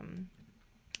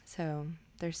 So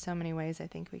there's so many ways I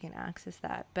think we can access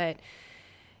that. But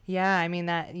I mean,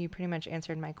 that you pretty much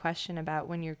answered my question about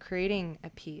when you're creating a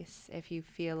piece, if you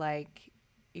feel like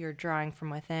you're drawing from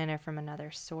within or from another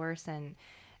source. And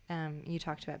you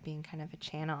talked about being kind of a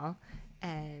channel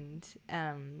and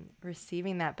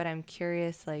receiving that. But I'm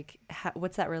curious, like,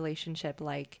 what's that relationship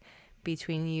like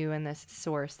between you and this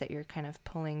source that you're kind of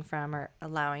pulling from or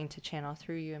allowing to channel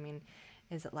through you? I mean,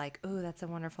 is it like, oh, that's a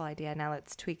wonderful idea, now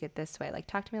let's tweak it this way? Like,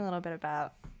 talk to me a little bit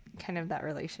about kind of that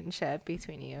relationship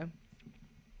between you.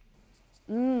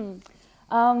 Mm.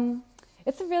 Um,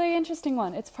 it's a really interesting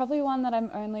one. It's probably one that I'm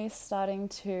only starting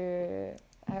to.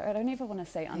 I don't even want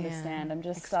to say understand. I'm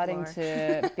just explore. starting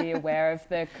to be aware of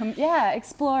the.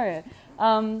 Explore it.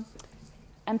 At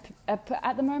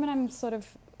the moment, I'm sort of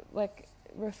like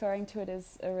referring to it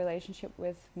as a relationship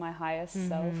with my highest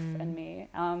self and me.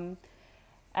 And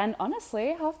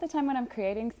honestly, half the time when I'm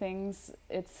creating things,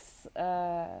 it's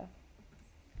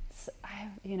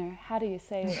how do you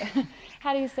say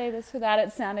how do you say this without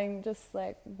it sounding just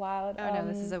like wild? Oh no,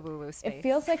 this is a woo-woo space. It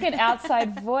feels like an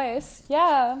outside voice.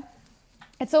 Yeah,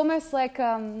 it's almost like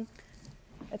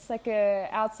it's like a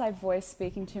outside voice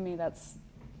speaking to me that's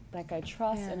like I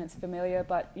trust and it's familiar.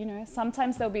 But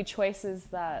sometimes there'll be choices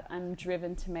that I'm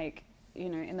driven to make.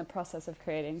 In the process of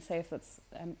creating. Say if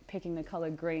I'm picking the color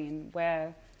green,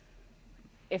 where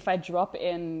if I drop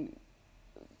in.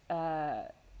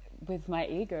 With my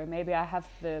ego, maybe I have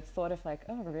the thought of like,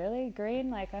 oh really,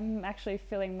 green? Like I'm actually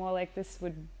feeling more like this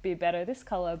would be better, this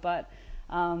color. But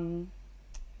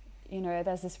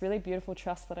there's this really beautiful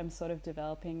trust that I'm sort of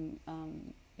developing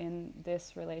in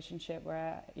this relationship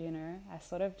where I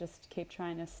sort of just keep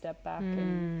trying to step back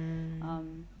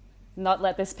and not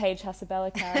let this Paige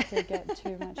Hasabella character get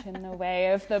too much in the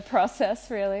way of the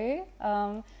process, really,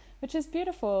 which is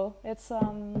beautiful. It's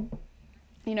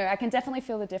I can definitely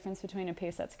feel the difference between a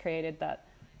piece that's created that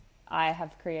I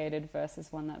have created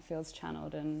versus one that feels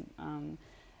channeled, and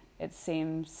it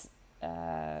seems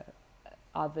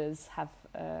others have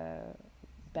a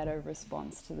better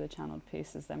response to the channeled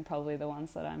pieces than probably the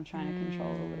ones that I'm trying to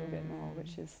control a little bit more,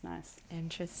 which is nice.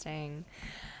 Interesting.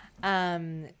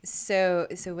 So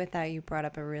with that, you brought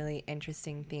up a really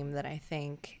interesting theme that I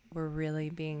think we're really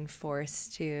being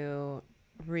forced to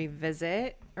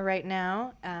revisit right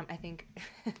now. I think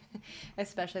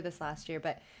especially this last year,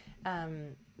 but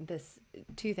this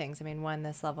two things. I mean, one,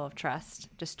 this level of trust,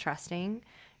 just trusting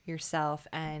yourself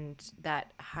and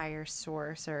that higher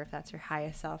source, or if that's your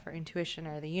highest self or intuition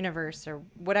or the universe or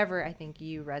whatever I think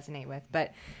you resonate with.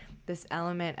 But this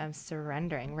element of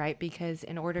surrendering, right? Because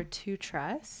in order to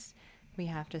trust, we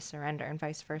have to surrender, and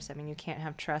vice versa. I mean, you can't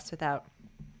have trust without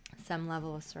some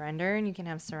level of surrender, and you can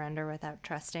have surrender without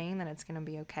trusting that it's going to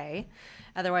be okay.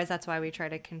 Otherwise, that's why we try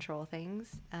to control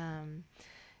things.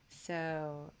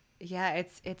 So yeah,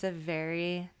 it's a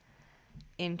very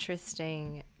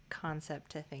interesting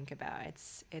concept to think about.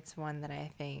 It's one that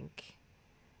I think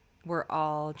we're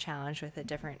all challenged with at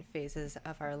different phases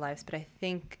of our lives, but I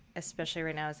think especially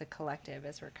right now as a collective,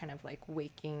 as we're kind of like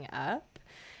waking up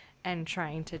and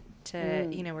trying to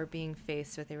we're being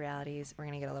faced with the realities. We're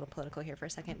going to get a little political here for a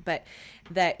second, but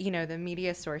that, the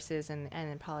media sources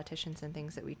and politicians and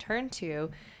things that we turn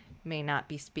to may not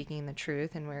be speaking the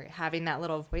truth. And we're having that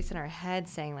little voice in our head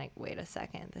saying like, wait a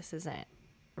second, this isn't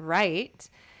right.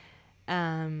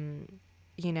 And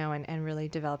really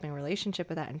developing a relationship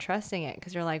with that and trusting it.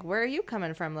 Because you're like, where are you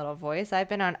coming from, little voice? I've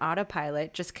been on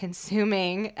autopilot, just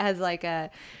consuming as like a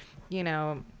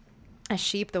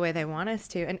sheep the way they want us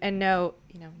to, and no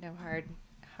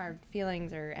hard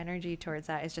feelings or energy towards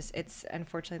that. It's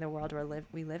unfortunately the world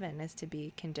we live in is to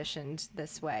be conditioned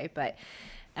this way. But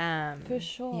for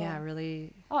sure, yeah,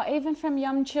 really. Oh, even from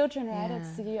young children, right? Yeah.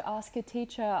 It's you ask a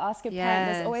teacher, ask a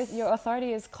parent. There's always your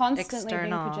authority is constantly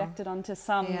being projected onto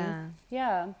some.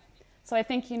 Yeah. So I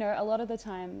think a lot of the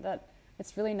time that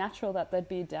it's really natural that there'd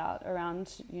be doubt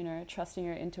around trusting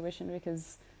your intuition,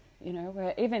 because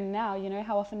where even now,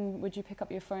 how often would you pick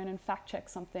up your phone and fact check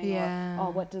something? Yeah.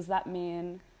 Or what does that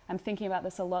mean? I'm thinking about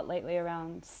this a lot lately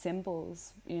around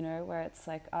symbols, where it's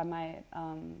like I might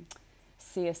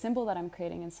see a symbol that I'm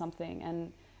creating in something,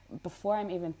 and before I'm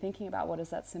even thinking about what does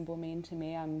that symbol mean to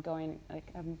me, I'm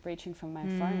reaching for my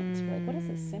phone to be like, what does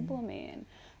this symbol mean?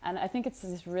 And I think it's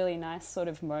this really nice sort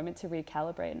of moment to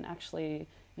recalibrate and actually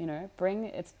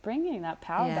bringing that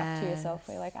power back to yourself,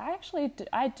 where like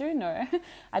I do know.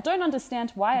 I don't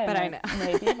understand why I know.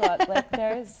 Maybe, but like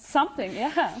there is something.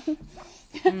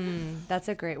 That's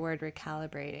a great word,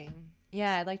 recalibrating.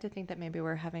 Yeah, I'd like to think that maybe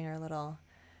we're having our little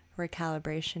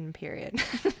recalibration period.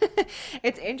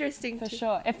 It's interesting for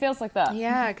sure. It feels like that.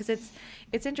 Yeah, because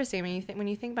it's interesting. I mean, when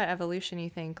you think about evolution,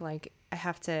 you think like I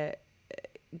have to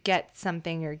get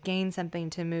something or gain something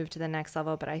to move to the next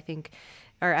level, but I think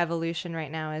our evolution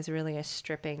right now is really a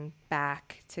stripping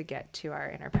back to get to our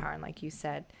inner power. And like you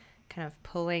said, kind of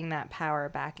pulling that power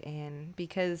back in,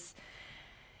 because,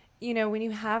 when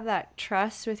you have that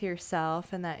trust with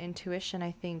yourself and that intuition,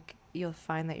 I think you'll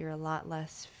find that you're a lot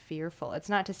less fearful. It's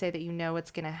not to say that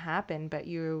what's going to happen, but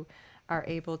you are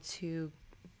able to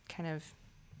kind of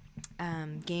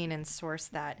gain and source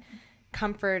that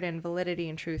comfort and validity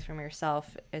and truth from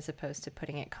yourself, as opposed to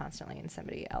putting it constantly in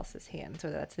somebody else's hands,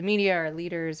 whether that's the media or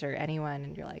leaders or anyone.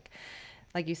 And you're like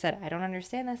you said, I don't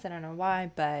understand this. I don't know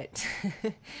why, but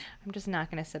I'm just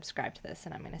not going to subscribe to this,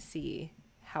 and I'm going to see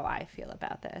how I feel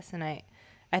about this. And I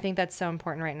think that's so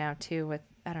important right now too, with,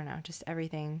 I don't know, just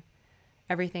everything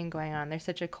going on. There's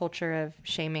such a culture of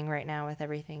shaming right now with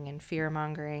everything and fear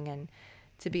mongering, and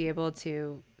to be able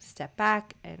to step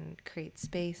back and create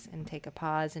space and take a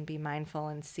pause and be mindful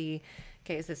and see,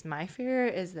 okay, is this my fear?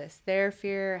 Is this their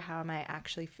fear? How am I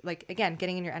actually, like, again,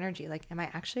 getting in your energy, like, am I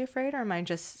actually afraid, or am I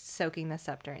just soaking this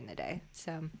up during the day?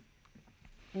 So,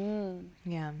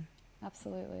 yeah,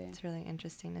 absolutely. It's really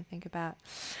interesting to think about.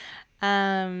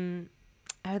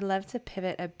 I would love to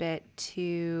pivot a bit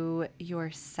to your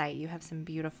site. You have some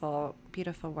beautiful,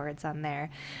 beautiful words on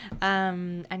there.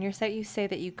 On your site, you say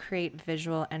that you create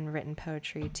visual and written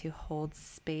poetry to hold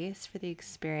space for the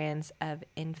experience of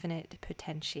infinite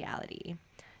potentiality.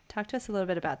 Talk to us a little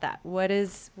bit about that. What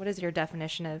is your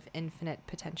definition of infinite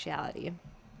potentiality?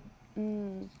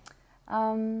 Those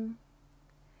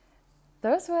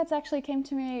words actually came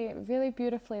to me really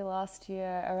beautifully last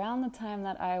year, around the time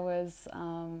that I was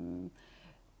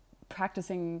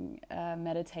practicing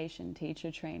meditation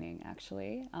teacher training,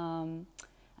 actually. And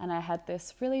I had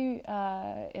this really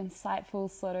insightful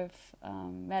sort of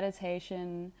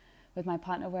meditation with my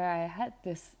partner, where I had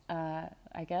this,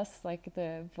 I guess, like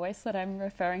the voice that I'm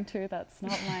referring to, that's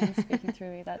not mine speaking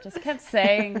through me, that just kept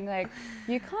saying, like,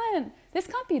 this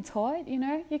can't be taught, you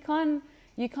know, you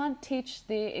can't teach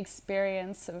the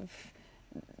experience of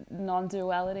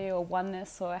non-duality or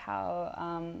oneness, or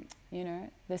how, you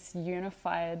know, this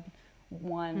unified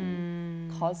one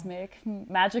cosmic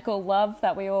magical love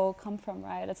that we all come from,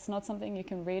 right? It's not something you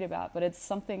can read about, but it's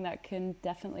something that can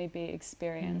definitely be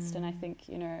experienced. And I think,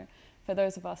 you know, for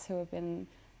those of us who have been,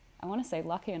 I want to say,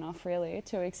 lucky enough really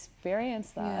to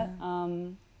experience that,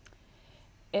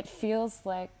 it feels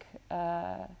like,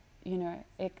 you know,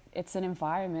 it's an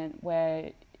environment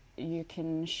where you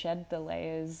can shed the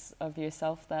layers of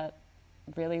yourself that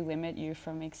really limit you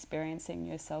from experiencing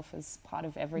yourself as part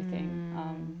of everything.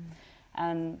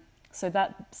 And so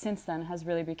that since then has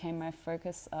really become my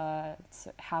focus. So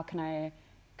how can I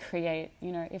create,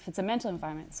 you know, if it's a mental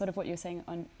environment, sort of what you were saying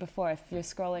before, if you're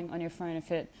scrolling on your phone, if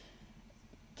it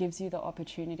gives you the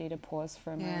opportunity to pause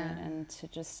for a moment and to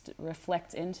just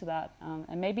reflect into that,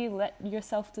 and maybe let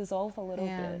yourself dissolve a little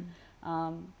bit.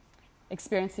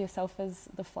 Experience yourself as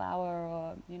the flower,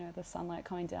 or, you know, the sunlight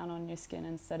coming down on your skin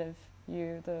instead of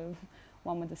you, the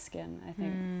one with the skin. I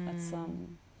think that's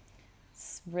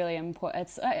it's really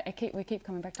important. We keep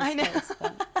coming back to space,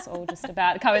 but it's all just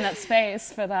about having that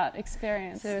space for that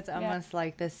experience. So it's almost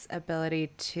like this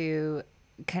ability to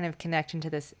kind of connect into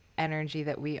this energy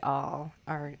that we all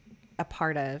are a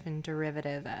part of and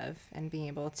derivative of, and being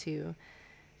able to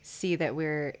see that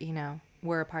we're, you know,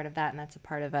 we're a part of that, and that's a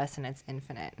part of us, and it's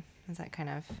infinite. Is that kind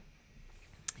of,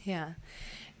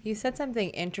 You said something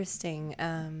interesting,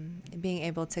 being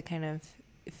able to kind of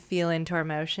feel into our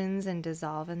emotions and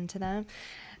dissolve into them.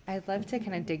 I'd love to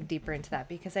kind of dig deeper into that,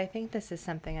 because I think this is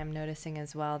something I'm noticing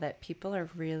as well, that people are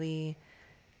really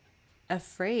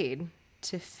afraid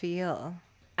to feel.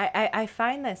 I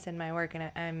find this in my work,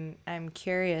 and I'm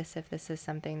curious if this is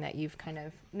something that you've kind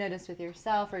of noticed with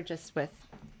yourself, or just with,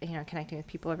 you know, connecting with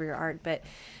people over your art. But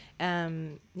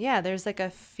there's like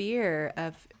a fear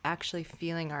of actually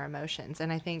feeling our emotions,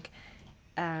 and I think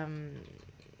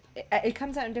it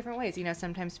comes out in different ways. You know,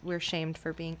 sometimes we're shamed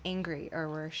for being angry, or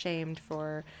we're shamed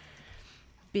for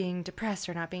being depressed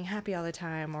or not being happy all the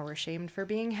time, or we're shamed for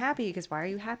being happy because why are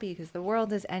you happy? Because the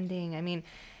world is ending. I mean,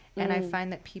 and I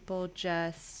find that people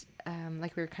just,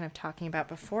 like we were kind of talking about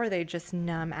before, they just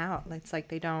numb out. It's like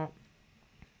they're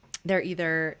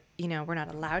either, you know, we're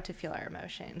not allowed to feel our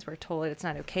emotions. We're told it's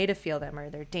not okay to feel them, or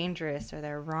they're dangerous, or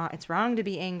they're wrong. It's wrong to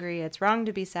be angry. It's wrong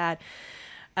to be sad.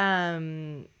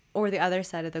 Or the other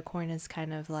side of the coin is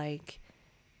kind of like,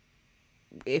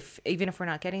 even if we're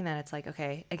not getting that, it's like,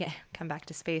 okay, again, come back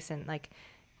to space and like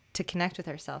to connect with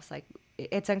ourselves. Like,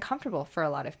 it's uncomfortable for a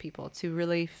lot of people to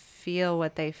really feel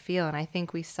what they feel. And I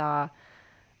think we saw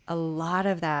a lot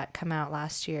of that come out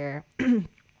last year,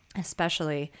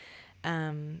 especially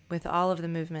with all of the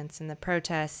movements and the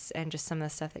protests and just some of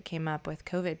the stuff that came up with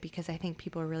COVID, because I think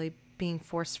people are really being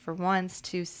forced for once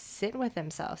to sit with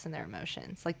themselves and their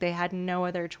emotions. Like, they had no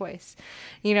other choice.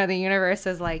 You know, the universe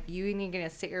was like, you're going to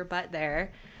sit your butt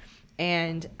there,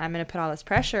 and I'm going to put all this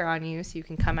pressure on you so you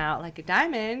can come out like a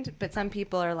diamond. But some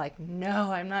people are like,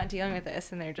 no, I'm not dealing with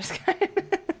this. And they're just kind of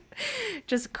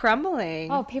just crumbling.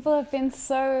 Oh, people have been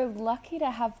so lucky to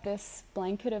have this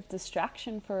blanket of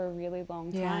distraction for a really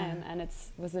long time, and it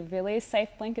was a really safe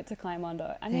blanket to climb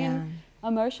under. I mean,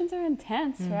 emotions are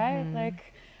intense, right?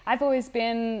 Like, I've always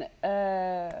been,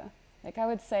 like, I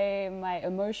would say my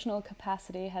emotional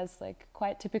capacity has, like,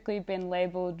 quite typically been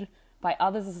labeled by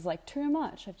others as, like, too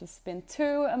much. I've just been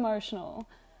too emotional.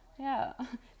 Yeah,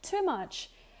 too much.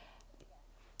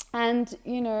 And,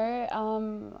 you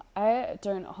know, I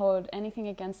don't hold anything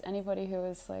against anybody who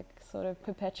has, like, sort of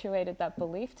perpetuated that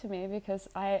belief to me, because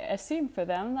I assume for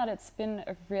them that it's been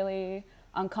a really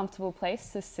uncomfortable place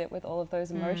to sit with all of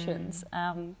those emotions.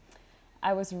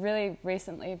 I was really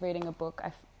recently reading a book,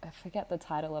 I forget the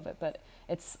title of it, but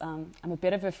it's, I'm a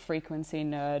bit of a frequency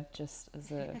nerd, just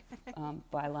as a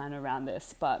byline around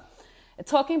this, but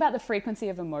talking about the frequency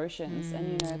of emotions,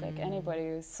 and, you know, like, anybody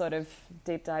who's sort of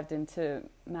deep dived into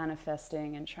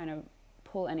manifesting and trying to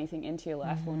pull anything into your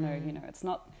life will know, you know, it's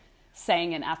not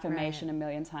saying an affirmation a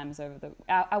million times over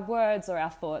our words or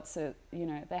our thoughts are, you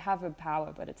know, they have a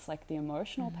power, but it's like the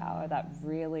emotional power that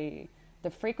really, the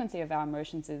frequency of our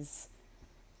emotions is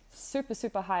super,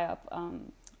 super high up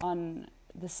on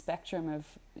the spectrum of,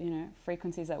 you know,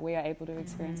 frequencies that we are able to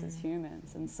experience as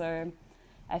humans. And so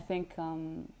I think,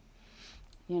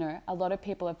 you know, a lot of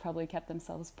people have probably kept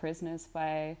themselves prisoners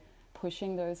by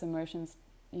pushing those emotions,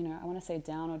 you know, I want to say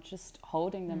down, or just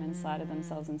holding them inside of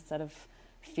themselves instead of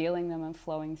feeling them and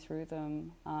flowing through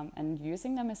them, and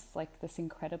using them as, like, this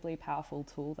incredibly powerful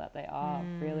tool that they are,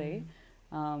 really.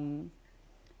 And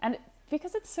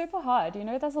because it's super hard, you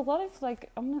know, there's a lot of,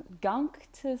 like, gunk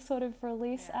to sort of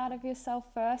release out of yourself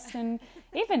first. And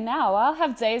even now, I'll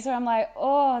have days where I'm like,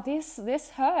 oh, this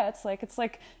hurts. Like, it's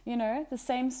like, you know, the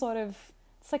same sort of,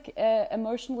 it's like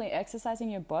emotionally exercising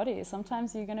your body.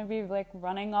 Sometimes you're going to be, like,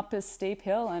 running up a steep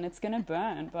hill and it's going to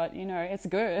burn, but, you know, it's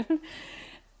good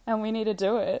and we need to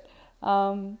do it.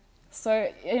 So,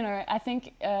 you know, I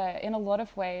think in a lot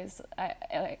of ways,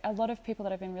 a lot of people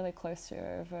that I've been really close to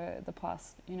over the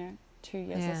past, you know, 2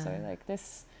 years or so, like,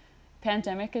 this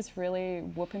pandemic is really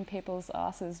whooping people's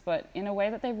asses, but in a way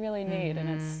that they really need. And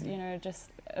it's, you know, just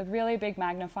a really big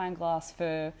magnifying glass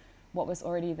for what was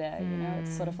already there. You know,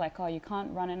 it's sort of like, oh, you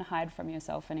can't run and hide from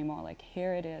yourself anymore. Like,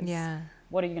 here it is. Yeah.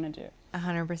 What are you going to do?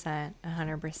 100%.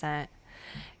 100%.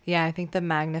 Yeah, I think the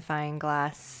magnifying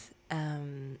glass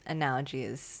analogy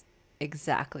is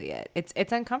exactly it.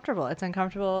 It's uncomfortable. It's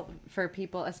uncomfortable for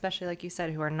people, especially, like you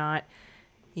said, who are not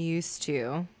used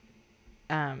to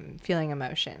feeling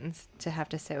emotions, to have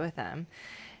to sit with them.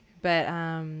 But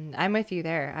I'm with you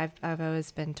there. I've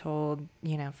always been told,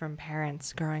 you know, from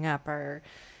parents growing up, or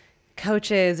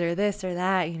coaches, or this or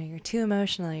that, you know, you're too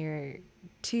emotional, you're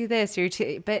too this, you're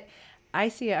too, but I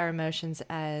see our emotions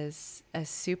as a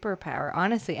superpower,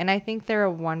 honestly. And I think they're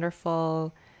a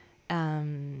wonderful,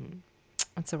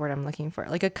 what's the word I'm looking for?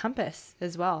 Like a compass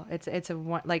as well. It's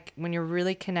like when you're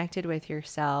really connected with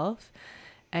yourself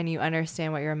and you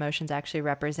understand what your emotions actually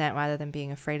represent, rather than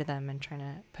being afraid of them and trying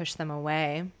to push them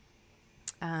away,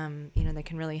 you know, they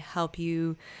can really help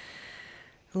you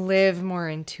live more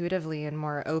intuitively and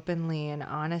more openly and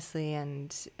honestly.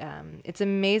 And it's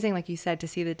amazing, like you said, to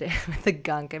see with the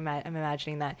gunk. I'm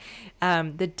imagining that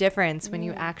the difference when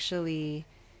you actually,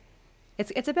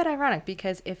 it's a bit ironic,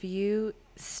 because if you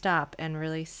stop and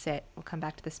really sit, we'll come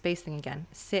back to the space thing again,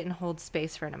 sit and hold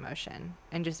space for an emotion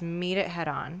and just meet it head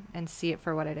on and see it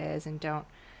for what it is, and don't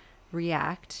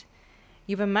react,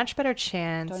 you have a much better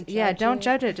chance. Don't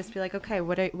judge it. Just be like, okay,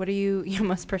 what are you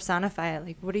almost personify it.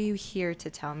 Like, what are you here to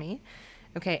tell me?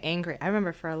 Okay, angry. I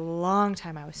remember for a long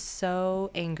time I was so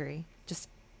angry, just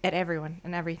at everyone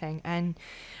and everything. And,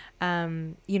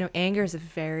 you know, anger is a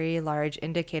very large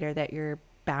indicator that your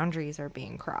boundaries are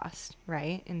being crossed,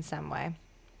 right? In some way.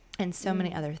 And so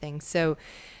many other things. So,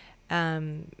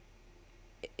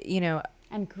 you know,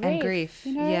 and grief.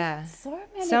 You know,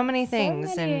 so many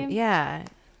things. And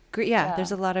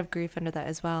there's a lot of grief under that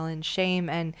as well, and shame.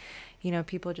 And, you know,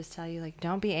 people just tell you, like,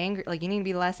 don't be angry. Like, you need to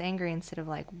be less angry, instead of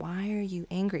like, why are you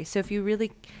angry? So if you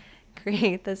really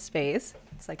create the space,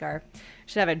 it's like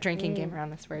should have a drinking game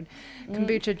around this word,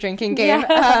 kombucha drinking game.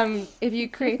 Yeah. If you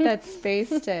create that space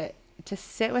to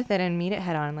sit with it and meet it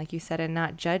head on, like you said, and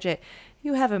not judge it,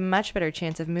 you have a much better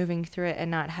chance of moving through it and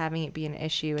not having it be an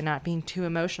issue and not being too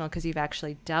emotional, because you've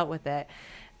actually dealt with it.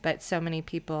 But so many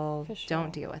people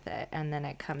don't deal with it, and then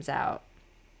it comes out.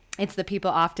 It's the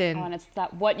people often... and it's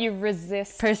that what you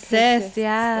resist persists.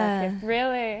 Yeah. Like,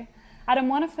 really, I don't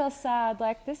want to feel sad.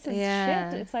 Like, this is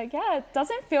shit. It's like, it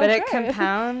doesn't feel good. But it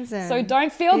compounds. And, so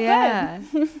don't feel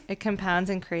good. It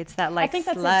compounds and creates that, like, I think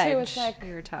that's sludge it too. It's like,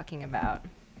 we were talking about.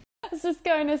 I was just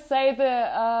going to say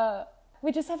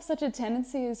we just have such a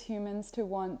tendency as humans to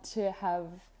want to have,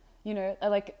 you know,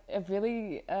 like a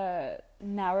really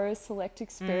narrow select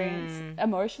experience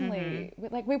emotionally.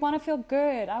 Like we want to feel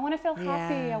good. I want to feel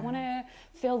happy. I want to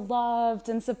feel loved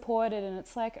and supported. And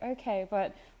it's like, okay,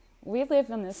 but we live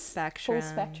in this full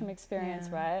spectrum experience,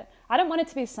 right? I don't want it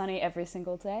to be sunny every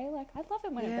single day. Like I love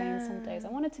it when it rains some days. I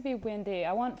want it to be windy.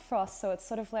 I want frost. So it's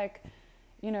sort of like,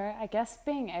 you know, I guess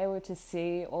being able to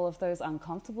see all of those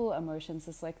uncomfortable emotions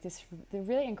is like they're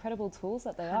really incredible tools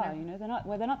that they are, you know, they're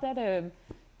not there to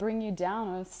bring you down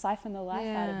or siphon the life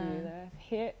out of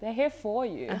you. They're here for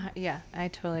you. Yeah, I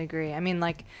totally agree. I mean,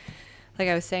 like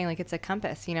I was saying, like it's a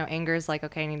compass, you know, anger is like,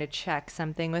 okay, I need to check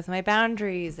something with my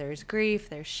boundaries. There's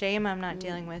grief, there's shame I'm not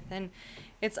dealing with. And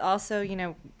it's also, you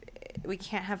know, we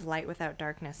can't have light without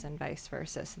darkness and vice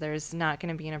versa. So there's not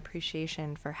going to be an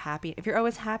appreciation for happy. If you're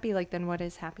always happy, like then what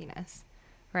is happiness,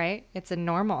 right? It's a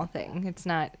normal thing. It's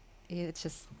not, it's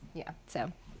just, yeah.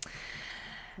 So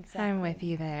exactly. I'm with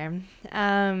you there.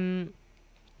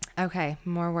 Okay.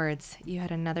 More words. You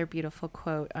had another beautiful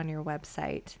quote on your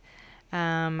website.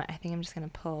 I think I'm just going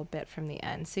to pull a bit from the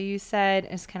end. So you said,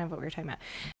 it's kind of what we were talking about.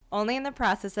 Only in the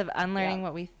process of unlearning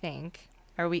what we think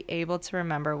are we able to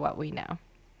remember what we know.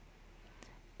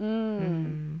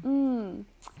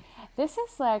 This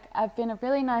is like, I've been a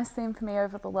really nice theme for me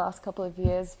over the last couple of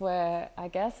years where I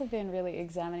guess I've been really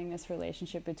examining this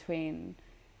relationship between,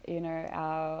 you know,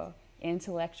 our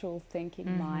intellectual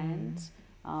thinking mind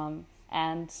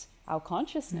and our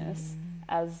consciousness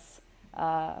as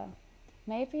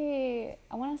maybe,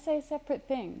 I want to say separate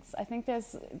things. I think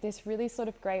there's this really sort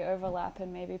of grey overlap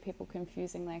and maybe people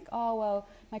confusing like, oh, well,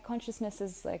 my consciousness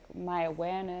is like my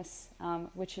awareness,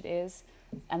 which it is.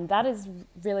 And that is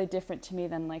really different to me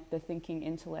than like the thinking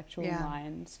intellectual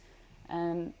mind.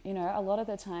 And, you know, a lot of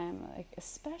the time, like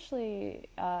especially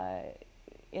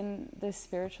in this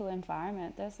spiritual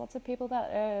environment, there's lots of people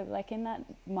that are like in that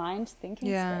mind thinking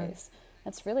space.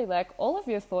 It's really like all of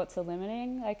your thoughts are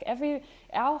limiting. Like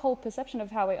our whole perception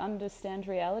of how we understand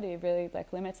reality really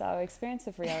like limits our experience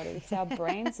of reality because our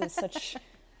brains are such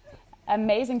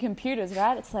amazing computers,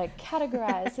 right? It's like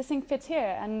categorized, this thing fits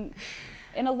here. And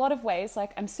in a lot of ways,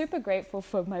 like I'm super grateful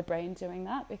for my brain doing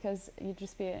that because you'd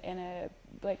just be in a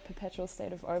like perpetual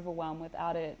state of overwhelm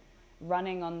without it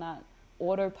running on that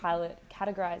autopilot,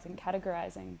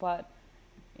 categorizing. But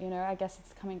you know, I guess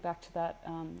it's coming back to that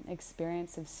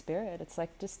experience of spirit. It's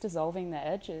like just dissolving the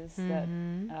edges that,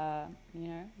 you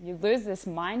know, you lose this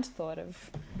mind thought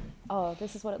of, oh,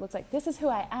 this is what it looks like. This is who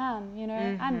I am, you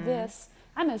know, I'm this.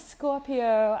 I'm a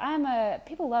Scorpio.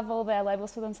 People love all their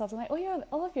labels for themselves. I'm like,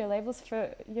 all of your labels for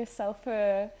yourself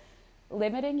are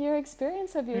limiting your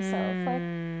experience of yourself. Like,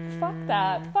 fuck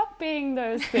that. Fuck being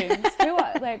those things.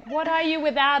 What are you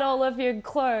without all of your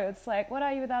clothes? Like, what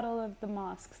are you without all of the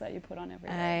masks that you put on every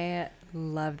day? I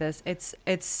love this.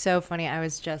 It's so funny. I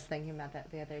was just thinking about that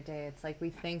the other day. It's like we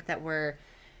think that we're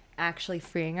actually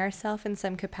freeing ourselves in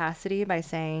some capacity by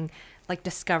saying, like,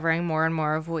 discovering more and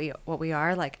more of what we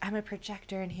are. Like, I'm a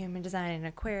projector in human design and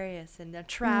Aquarius and a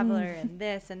traveler and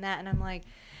this and that. And I'm like,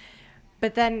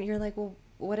 but then you're like, well,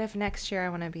 what if next year I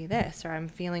want to be this, or I'm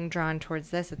feeling drawn towards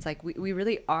this? It's like we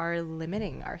really are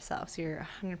limiting ourselves. You're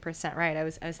 100% right. I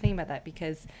was thinking about that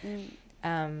because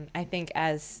I think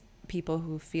as people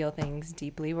who feel things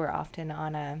deeply, we're often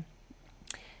on a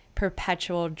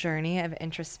perpetual journey of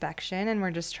introspection, and we're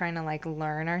just trying to like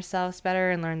learn ourselves better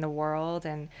and learn the world,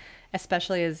 and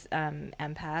especially as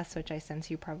empaths, which I sense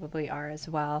you probably are as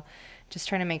well, just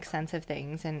trying to make sense of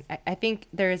things. And I think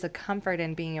there is a comfort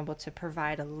in being able to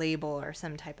provide a label or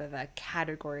some type of a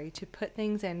category to put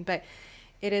things in, but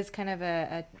it is kind of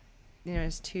a you know,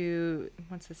 there's two,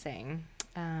 what's the saying,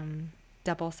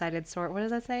 double-sided sword. What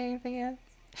does that say?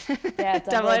 Yeah,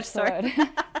 double-edged sword.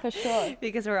 For sure.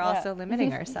 Because we're also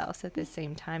limiting ourselves at the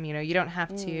same time. You know, you don't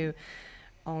have to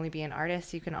only be an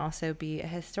artist. You can also be a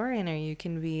historian, or you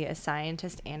can be a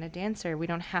scientist and a dancer. We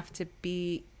don't have to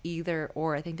be either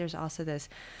or. I think there's also this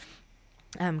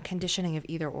conditioning of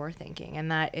either or thinking, and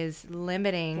that is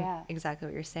limiting exactly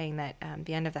what you're saying. That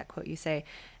the end of that quote, you say,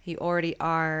 you already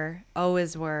are,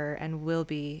 always were, and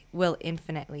will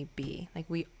infinitely be. Like,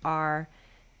 we are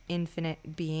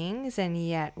infinite beings, and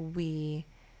yet we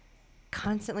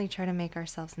constantly try to make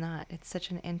ourselves not. It's such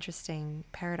an interesting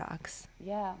paradox.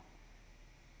 Yeah,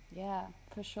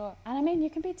 for sure. And I mean, you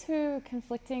can be two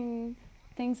conflicting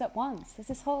things at once. There's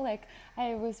this whole, like,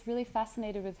 I was really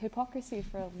fascinated with hypocrisy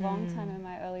for a long time in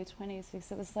my early 20s,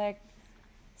 because it was like,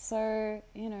 so,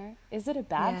 you know, is it a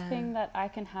bad thing that I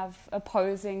can have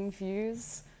opposing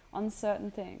views on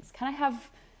certain things? Can I have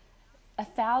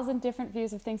 1,000 different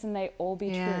views of things and they all be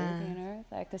Yeah. true, you know,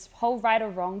 like this whole right or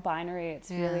wrong binary. It's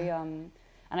Yeah. really and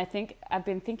I think I've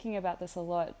been thinking about this a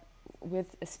lot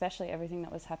with especially everything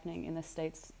that was happening in the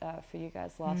States for you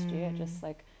guys last year. Just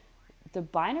like the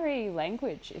binary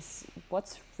language is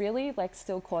what's really like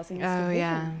still causing this division.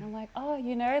 Yeah. And I'm like, oh,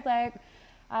 you know, like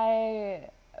I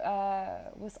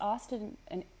was asked in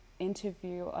an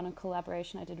interview on a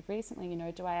collaboration I did recently, you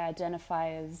know, do I identify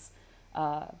as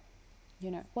you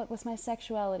know, what was my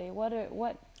sexuality? What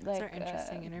like Those are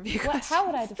interesting interview how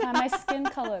would I define my skin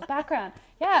color, background?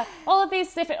 Yeah, all of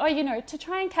these different, or you know, to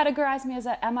try and categorize me as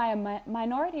am I a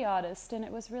minority artist? And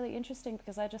it was really interesting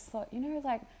because I just thought, you know,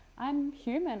 like I'm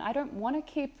human. I don't want to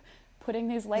keep putting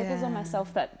these labels on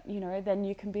myself that, you know, then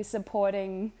you can be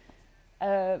supporting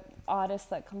a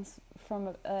artist that comes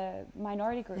from a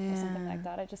minority group or something like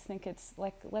that. I just think it's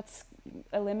like, let's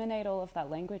eliminate all of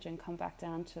that language and come back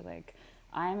down to like,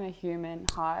 I'm a human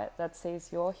heart that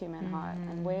sees your human heart,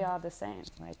 and we are the same.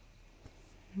 Like,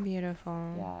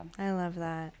 beautiful. Yeah. I love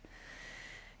that.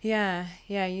 Yeah,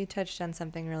 you touched on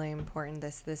something really important.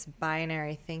 This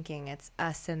binary thinking. It's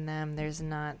us and them. There's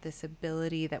not this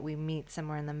ability that we meet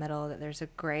somewhere in the middle. That there's a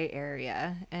gray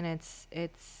area, and it's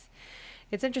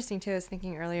interesting too. I was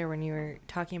thinking earlier when you were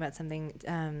talking about something,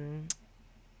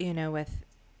 you know, with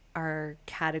our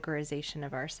categorization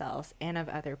of ourselves and of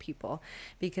other people,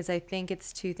 because I think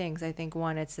it's two things. I think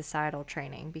one, it's societal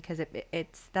training, because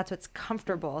it's that's what's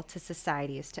comfortable to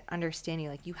society, is to understand you.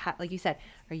 Like like you said,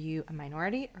 are you a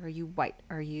minority or are you white?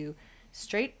 Are you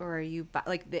straight or are you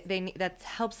like they that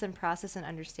helps them process and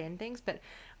understand things. But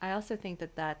I also think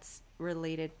that that's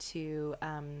related to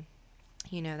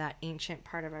you know, that ancient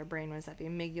part of our brain was that the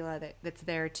amygdala that's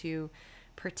there to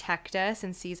protect us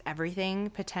and sees everything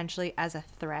potentially as a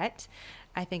threat.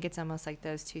 I think it's almost like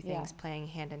those two things playing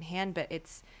hand in hand. But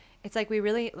it's like we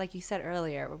really, like you said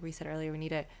earlier, we need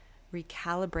to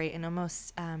recalibrate and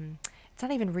almost it's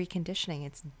not even reconditioning,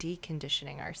 it's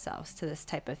deconditioning ourselves to this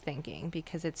type of thinking,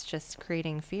 because it's just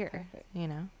creating fear. You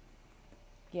know.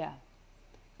 Yeah,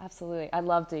 absolutely. I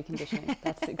love deconditioning.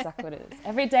 That's exactly what it is.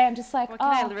 Every day I'm just like, what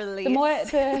can I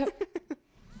release?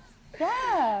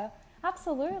 Yeah,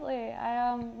 absolutely.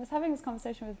 I was having this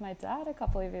conversation with my dad a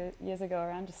couple of years ago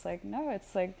around just like, no,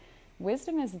 it's like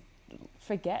wisdom is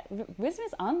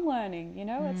unlearning, you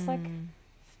know? It's like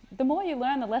the more you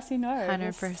learn, the less you know.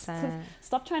 100%.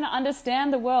 Stop trying to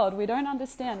understand the world. We don't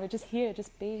understand. We're just here,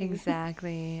 just being.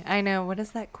 Exactly. I know. What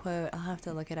is that quote? I'll have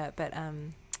to look it up. But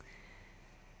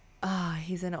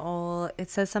he's an old. It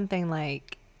says something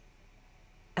like,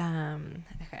 okay, I'm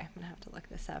gonna have to look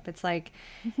this up. It's like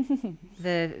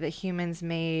the humans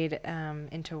made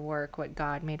into work what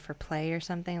God made for play or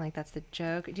something. Like that's the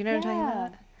joke. Do you know what I'm talking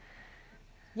about?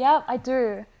 Yeah, I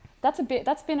do.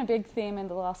 That's been a big theme in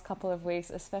the last couple of weeks,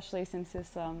 especially since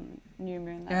this new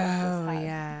moon that we just had.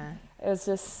 Yeah. It was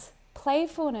just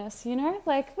playfulness, you know?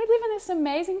 Like, we live in this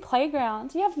amazing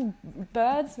playground. You have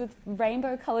birds with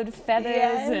rainbow-colored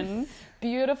feathers and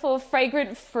beautiful,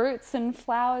 fragrant fruits and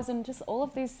flowers and just all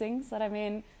of these things that, I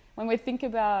mean, when we think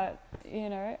about, you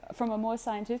know, from a more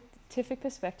scientific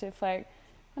perspective, like,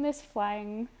 when this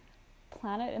flying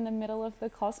planet in the middle of the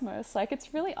cosmos, like,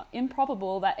 it's really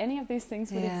improbable that any of these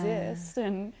things would exist.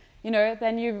 And, you know,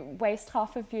 then you waste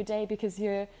half of your day because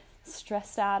you're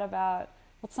stressed out about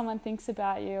what someone thinks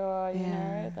about you, or, you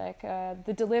know, like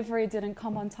the delivery didn't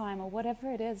come on time or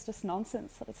whatever it is, just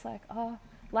nonsense. So it's like,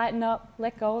 lighten up,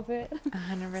 let go of it.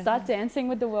 100%. Start dancing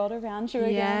with the world around you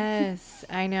again. Yes,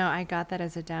 I know. I got that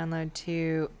as a download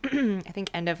too. I think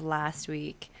end of last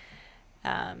week,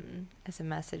 as a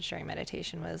message during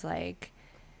meditation was like,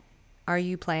 are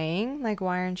you playing? Like,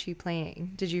 why aren't you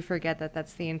playing? Did you forget that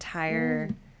that's the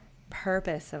entire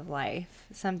purpose of life?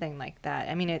 Something like that.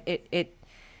 I mean,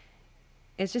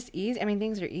 it's just easy. I mean,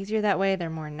 things are easier that way.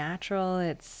 They're more natural.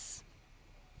 I'm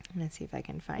going to see if I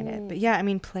can find it. But yeah, I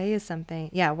mean, play is something.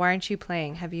 Yeah, why aren't you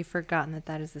playing? Have you forgotten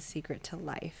that is the secret to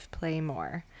life? Play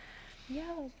more. Yeah.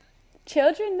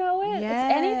 Children know it.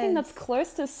 Yes. It's anything that's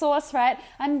close to source, right?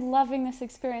 I'm loving this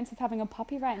experience of having a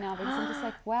puppy right now because I'm just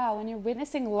like, wow, when you're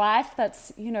witnessing life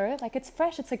that's, you know, like it's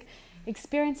fresh. It's like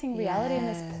experiencing reality in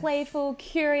this playful,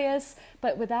 curious,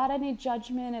 but without any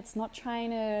judgment. It's not trying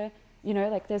to, you know,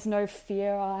 like there's no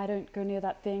fear, I don't go near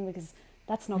that thing because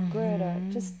that's not good. Or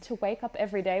just to wake up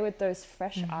every day with those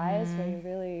fresh eyes where you're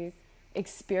really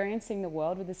experiencing the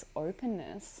world with this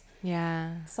openness.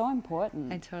 Yeah. So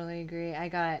important. I totally agree. I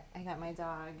got my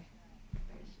dog.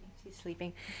 Where is she? She's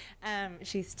sleeping.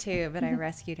 She's 2, but I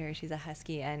rescued her. She's a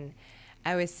husky. And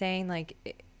I was saying, like,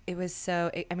 it was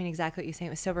so, I mean, exactly what you saying.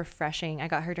 It was so refreshing. I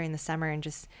got her during the summer and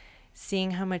just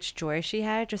seeing how much joy she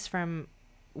had just from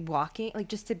walking, like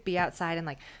just to be outside and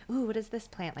like, ooh, what is this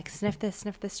plant? Like sniff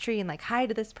this tree and like hi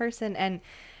to this person. And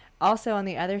also on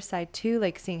the other side too,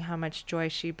 like seeing how much joy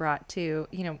she brought to,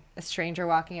 you know, a stranger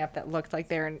walking up that looked like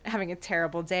they're having a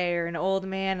terrible day, or an old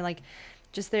man, and like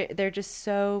just they're just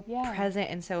so present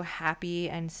and so happy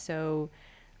and so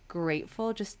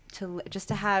grateful just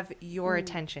to have your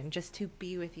attention, just to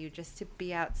be with you, just to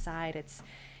be outside.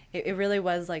 It really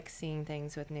was like seeing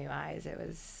things with new eyes. It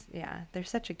was, yeah, they're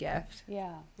such a gift.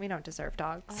 Yeah. We don't deserve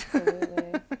dogs.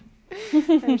 Absolutely.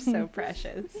 They're so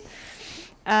precious.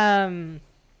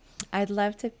 I'd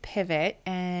love to pivot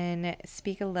and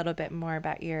speak a little bit more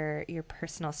about your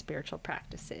personal spiritual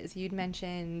practices. You'd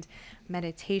mentioned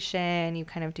meditation. You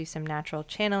kind of do some natural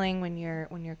channeling when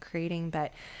you're creating,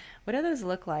 but what do those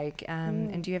look like?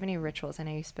 And do you have any rituals? I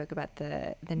know you spoke about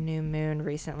the new moon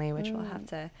recently, which we'll have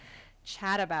to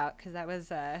chat about, because that was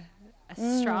a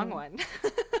strong one.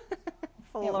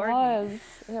 It was.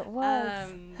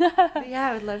 Yeah,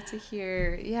 I would love to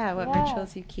hear, what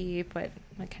rituals you keep, what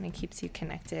kind of keeps you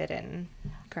connected and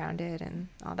grounded and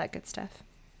all that good stuff.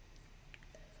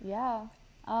 Yeah.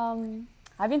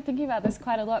 I've been thinking about this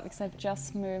quite a lot because I've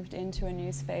just moved into a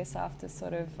new space after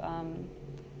sort of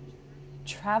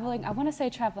traveling. I want to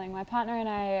say traveling. My partner and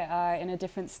I are in a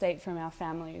different state from our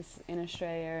families in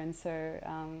Australia, and so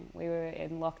we were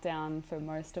in lockdown for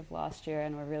most of last year,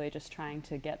 and we're really just trying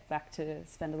to get back to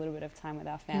spend a little bit of time with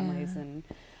our families. And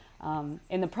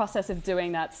in the process of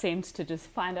doing that, seemed to just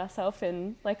find ourselves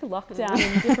in like lockdown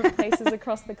in different places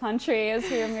across the country as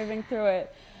we were moving through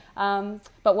it.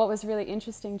 But what was really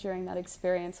interesting during that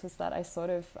experience was that I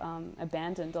sort of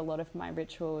abandoned a lot of my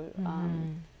ritual.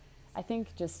 I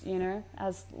think just, you know,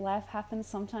 as life happens,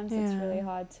 sometimes it's really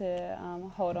hard to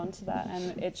hold on to that.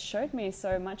 And it showed me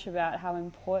so much about how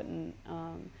important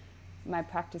my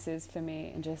practice is for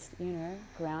me, and just, you know,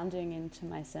 grounding into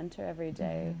my center every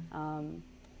day.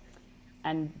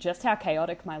 And just how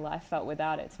chaotic my life felt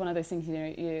without it. It's one of those things, you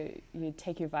know, you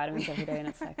take your vitamins every day and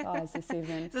it's like, oh, is this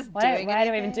even, why do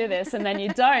I even do this? And then you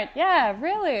don't. Yeah,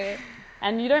 really.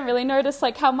 And you don't really notice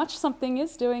like how much something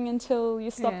is doing until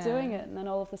you stop doing it. And then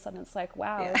all of a sudden it's like,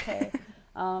 wow, okay.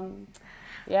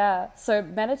 So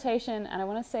meditation, and I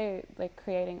want to say like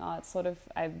creating art, sort of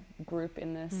I group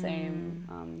in the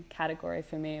same category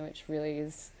for me, which really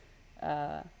is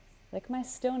like my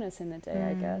stillness in the day,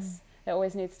 I guess. There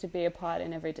always needs to be a part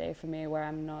in every day for me where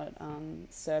I'm not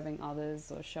serving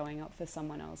others or showing up for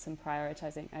someone else and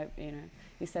prioritizing. You know,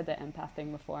 you said the empath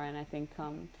thing before, and I think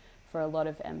for a lot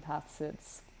of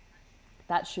empaths,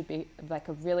 that should be like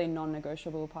a really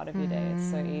non-negotiable part of your day. It's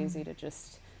so easy to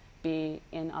just be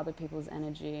in other people's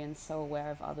energy and so aware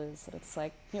of others that it's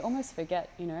like you almost forget,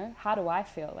 you know, how do I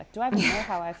feel? Like, do I even know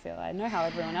how I feel? I know how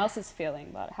everyone else is feeling,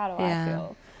 but how do I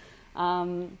feel?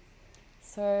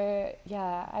 So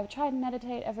yeah, I've tried to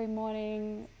meditate every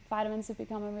morning. Vitamins have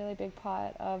become a really big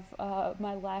part of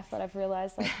my life, but I've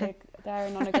realized like they're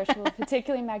non-negotiable,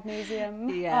 particularly magnesium.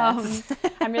 Yes.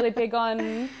 I'm really big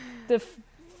on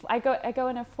I go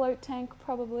in a float tank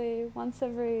probably once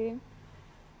every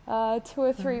 2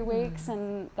 or 3 weeks,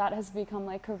 and that has become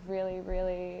like a really,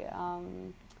 really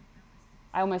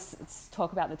I almost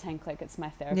talk about the tank like it's my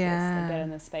therapist. I get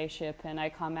in the spaceship and I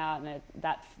come out, and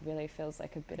that really feels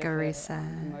like a bit of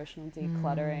emotional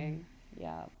decluttering.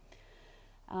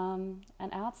 And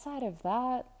outside of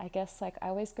that, I guess like I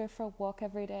always go for a walk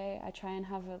every day. I try and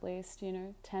have at least, you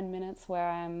know, 10 minutes where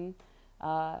I'm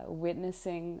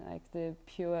witnessing like the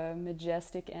pure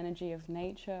majestic energy of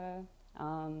nature,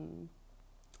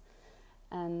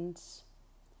 and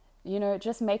you know,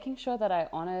 just making sure that I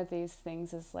honor these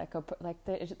things as like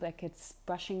it's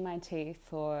brushing my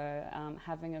teeth or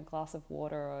having a glass of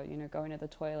water, or, you know, going to the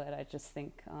toilet. I just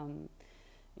think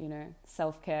you know,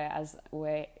 self-care, as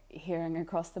we're hearing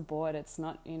across the board, it's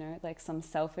not, you know, like some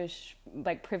selfish,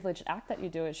 like privileged act that you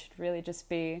do. It should really just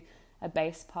be a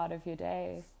base part of your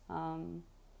day.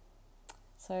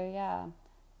 So yeah,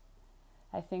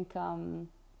 I think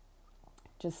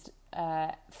just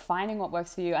finding what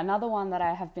works for you. Another one that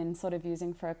I have been sort of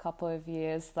using for a couple of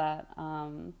years that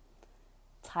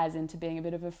ties into being a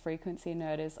bit of a frequency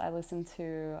nerd is I listen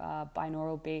to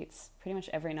binaural beats pretty much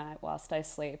every night whilst I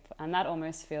sleep, and that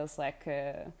almost feels like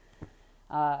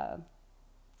I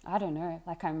don't know,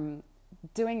 like I'm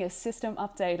doing a system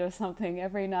update or something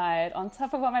every night on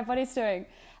top of what my body's doing.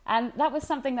 And that was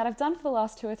something that I've done for the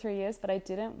last 2 or 3 years, but I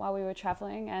didn't while we were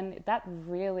traveling, and that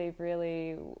really,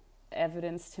 really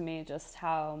evidenced to me just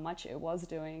how much it was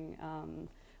doing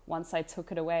once I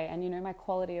took it away. And, you know, my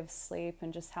quality of sleep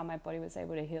and just how my body was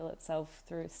able to heal itself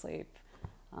through sleep.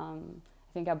 I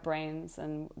think our brains,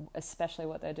 and especially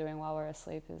what they're doing while we're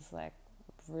asleep, is like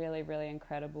really, really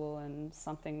incredible and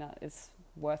something that is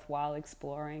worthwhile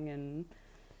exploring and,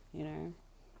 you know,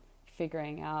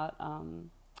 figuring out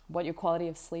what your quality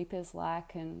of sleep is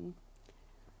like and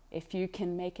if you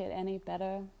can make it any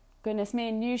better. Goodness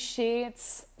me, new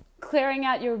sheets, clearing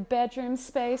out your bedroom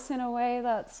space in a way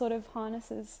that sort of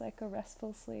harnesses like a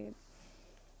restful sleep.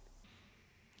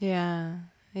 Yeah.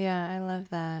 Yeah, I love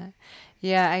that.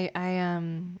 Yeah,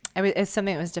 it's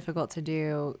something that was difficult to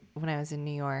do when I was in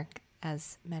New York.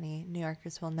 As many New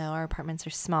Yorkers will know, our apartments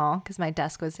are small because my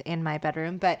desk was in my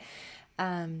bedroom. But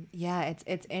yeah,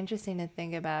 it's interesting to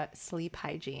think about sleep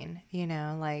hygiene, you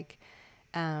know, like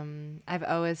I've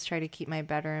always tried to keep my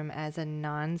bedroom as a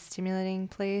non-stimulating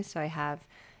place. So I have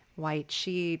white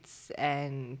sheets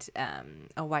and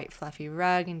a white fluffy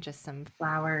rug and just some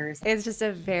flowers. It's just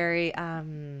a very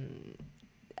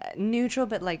neutral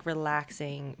but like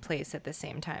relaxing place at the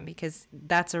same time, because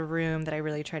that's a room that I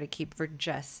really try to keep for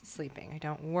just sleeping. I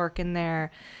don't work in there.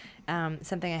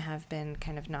 Something I have been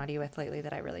kind of naughty with lately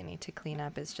that I really need to clean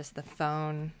up is just the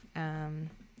phone.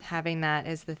 Having that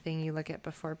as the thing you look at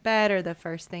before bed or the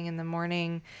first thing in the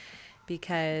morning,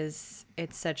 because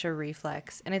it's such a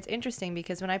reflex. And it's interesting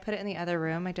because when I put it in the other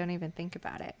room, I don't even think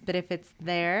about it. But if it's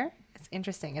there, it's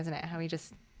interesting, isn't it? How we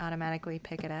just automatically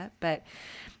pick it up. But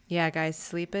yeah, guys,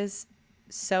 sleep is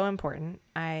so important.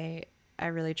 I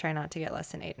really try not to get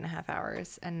less than 8.5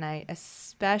 hours a night,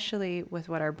 especially with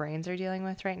what our brains are dealing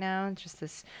with right now. Just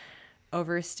this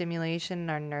overstimulation in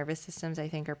our nervous systems, I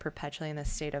think, are perpetually in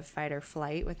this state of fight or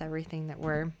flight with everything that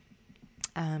we're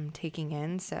taking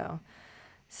in. So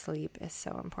sleep is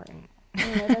so important. You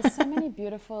know, there's so many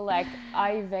beautiful like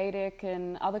Ayurvedic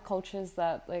and other cultures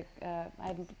that like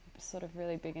I'm sort of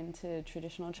really big into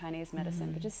traditional Chinese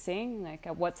medicine, but just seeing like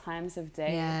at what times of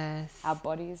day our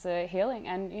bodies are healing.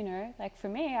 And you know, like for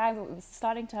me, I was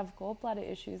starting to have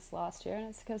gallbladder issues last year, and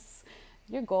it's because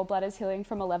your gallbladder is healing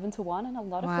from 11 to 1, and a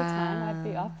lot of the time I'd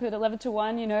be up at 11 to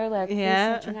 1, you know, like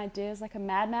researching ideas like a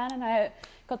madman, and I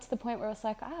got to the point where I was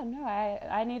like, oh no,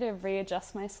 I need to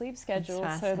readjust my sleep schedule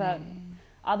so that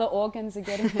other organs are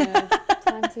getting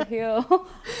time to heal.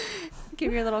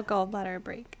 Give your little gallbladder a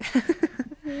break.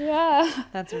 Yeah.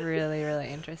 That's really, really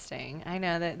interesting. I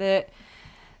know that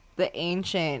the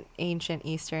ancient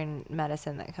Eastern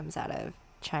medicine that comes out of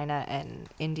China and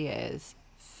India is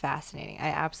fascinating. I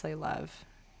absolutely love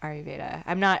Ayurveda.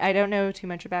 I don't know too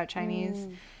much about Chinese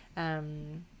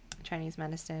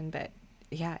medicine, but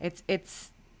yeah,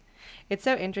 it's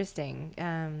so interesting.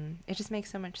 It just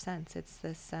makes so much sense. It's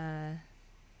this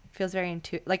feels very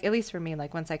intuitive, like at least for me,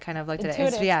 like once I kind of looked at it,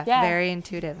 it's very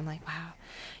intuitive. I'm like, wow,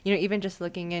 you know, even just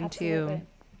looking into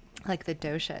like the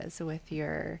doshas with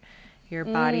your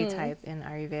body type in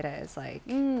Ayurveda is like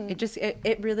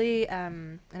it really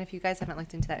and if you guys haven't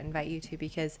looked into that, I invite you to,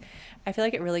 because I feel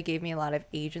like it really gave me a lot of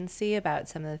agency about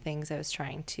some of the things I was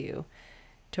trying to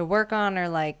work on, or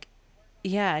like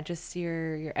just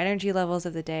your energy levels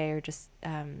of the day, or just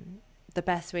the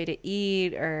best way to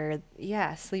eat, or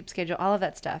sleep schedule, all of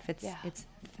that stuff. It's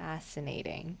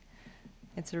fascinating.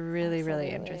 It's really really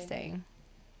interesting.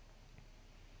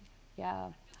 Yeah,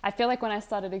 I feel like when I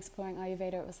started exploring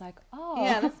Ayurveda, it was like, oh,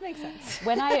 yeah, this makes sense.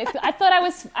 When I thought I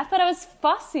was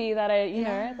fussy that I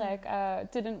know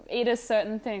like didn't eat a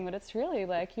certain thing, but it's really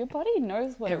like your body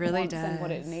knows what it really wants and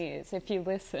what it needs if you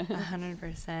listen.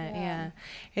 100%. Yeah,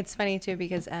 it's funny too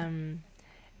because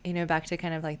you know, back to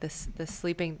kind of like the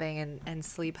sleeping thing and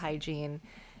sleep hygiene.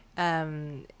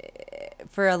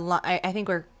 For a lot, I think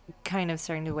we're kind of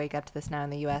starting to wake up to this now in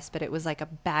the U.S., but it was like a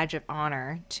badge of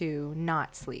honor to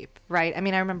not sleep, right? I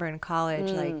mean, I remember in college,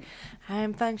 like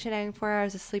I'm functioning 4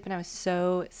 hours of sleep, and I was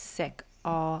so sick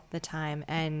all the time.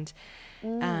 And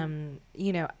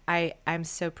you know, I'm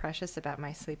so precious about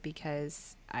my sleep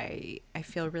because I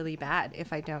feel really bad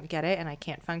if I don't get it and I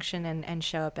can't function and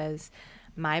show up as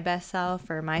my best self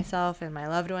for myself and my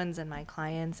loved ones and my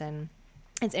clients. And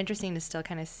it's interesting to still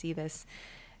kind of see this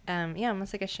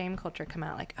almost like a shame culture come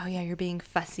out, like, oh yeah, you're being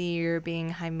fussy, you're being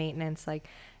high maintenance. Like,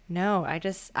 no,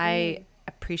 I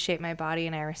appreciate my body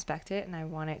and I respect it, and I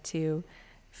want it to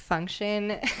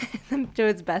function to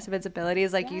its best of its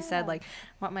abilities. Like you said, like, I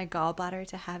want my gallbladder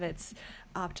to have its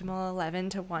optimal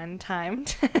 11 to 1 time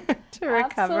to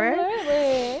recover.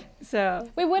 Absolutely. So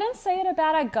we wouldn't say it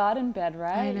about our garden bed,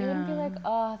 right? I know. You wouldn't be like,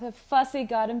 oh, the fussy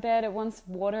garden bed, it wants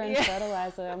water and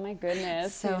fertilizer. Oh my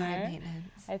goodness. So high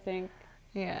maintenance. I think.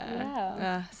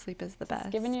 Sleep is the best.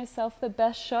 Just giving yourself the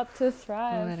best shot to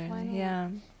thrive. Literally, yeah.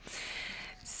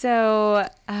 So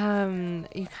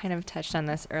you kind of touched on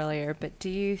this earlier, but do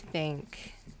you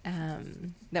think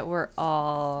that we're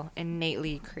all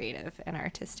innately creative and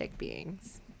artistic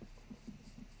beings?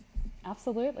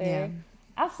 Absolutely. Yeah.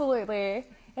 Absolutely.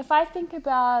 If I think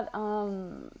about,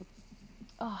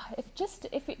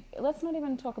 let's not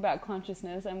even talk about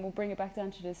consciousness, and we'll bring it back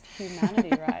down to just humanity,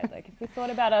 right? Like if we thought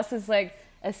about us as like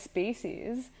a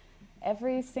species,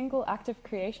 every single act of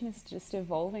creation is just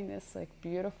evolving this like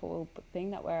beautiful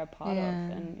thing that we're a part of.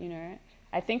 And, you know,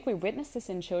 I think we witness this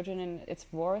in children in its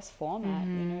rawest format.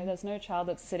 You know, there's no child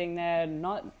that's sitting there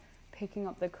not picking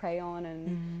up the crayon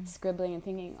and scribbling and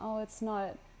thinking, oh,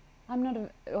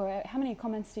 or how many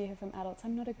comments do you hear from adults?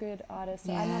 I'm not a good artist.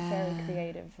 Or, I'm not very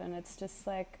creative. And it's just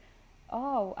like,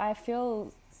 oh, I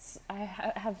feel I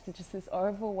have just this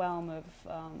overwhelm of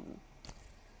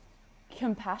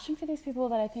compassion for these people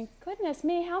that I think, goodness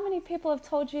me, how many people have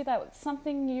told you that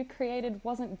something you created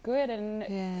wasn't good,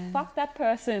 and fuck that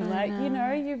person. You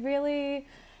know, you really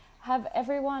have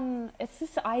everyone, it's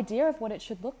this idea of what it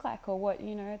should look like, or what,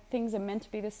 you know, things are meant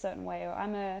to be this certain way, or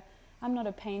I'm not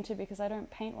a painter because I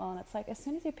don't paint well. And it's like, as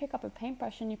soon as you pick up a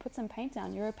paintbrush and you put some paint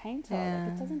down, you're a painter.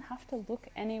 Like, it doesn't have to look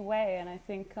any way. And I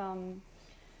think,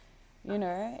 you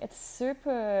know, it's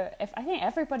super, I think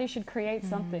everybody should create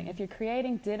something. If you're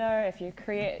creating dinner, if you're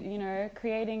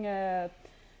creating a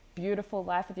beautiful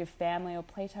life with your family, or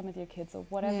playtime with your kids, or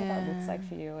whatever that looks like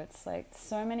for you, it's like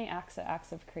so many acts are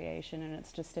acts of creation. And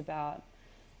it's just about,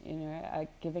 you know,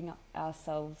 giving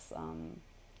ourselves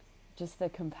just the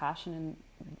compassion and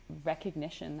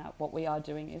recognition that what we are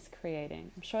doing is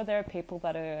creating. I'm sure there are people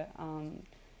that are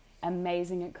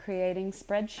amazing at creating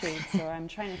spreadsheets, or I'm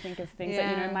trying to think of things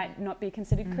that, you know, might not be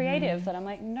considered creative, that I'm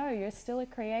like, no, you're still a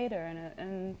creator.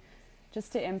 And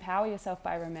just to empower yourself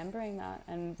by remembering that,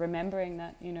 and remembering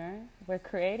that, you know, we're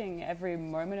creating every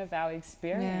moment of our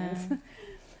experience.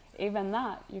 Even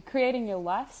that, you're creating your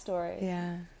life story.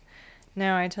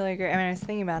 No, I totally agree. I mean, I was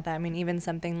thinking about that. I mean, even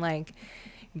something like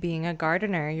being a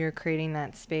gardener, you're creating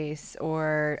that space,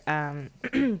 or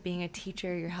being a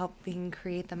teacher, you're helping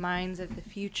create the minds of the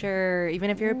future. Even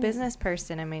if you're a business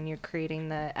person, I mean, you're creating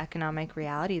the economic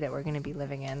reality that we're going to be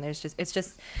living in.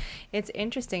 It's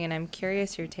interesting, and I'm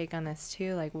curious your take on this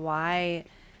too. Like, why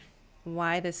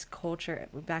this culture,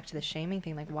 back to the shaming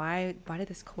thing, like why did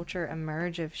this culture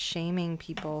emerge of shaming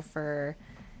people for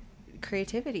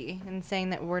creativity and saying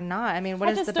that we're not? I mean, what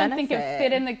is the benefit? I just don't think it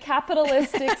fit in the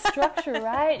capitalistic structure,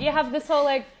 right? You have this whole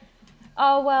like,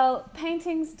 oh, well,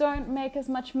 paintings don't make as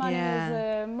much money as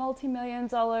a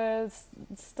multi-million-dollar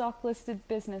stock-listed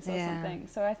business or something.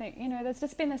 So I think, you know, there's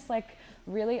just been this like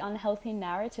really unhealthy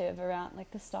narrative around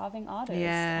like the starving artist.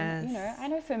 And, you know, I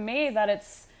know for me that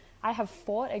I have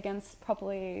fought against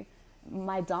probably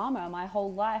my dharma my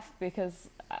whole life, because,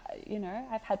 you know,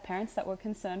 I've had parents that were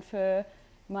concerned for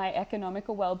my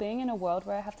economical well-being in a world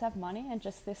where I have to have money, and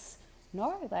just this,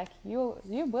 no, like you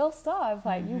will starve,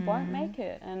 like you won't make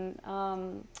it. And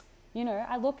you know,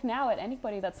 I look now at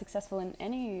anybody that's successful in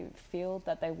any field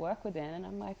that they work within, and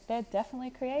I'm like, they're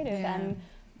definitely creative and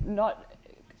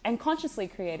consciously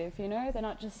creative. You know, they're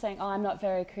not just saying, oh, I'm not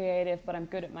very creative but I'm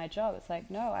good at my job. It's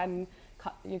like, no,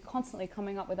 you're constantly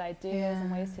coming up with ideas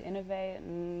and ways to innovate.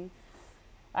 And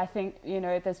I think, you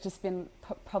know, there's just been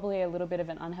probably a little bit of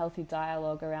an unhealthy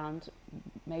dialogue around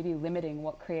maybe limiting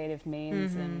what creative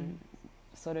means, and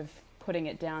sort of putting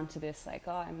it down to this like,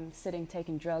 oh, I'm sitting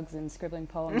taking drugs and scribbling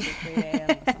poems at 3 a.m.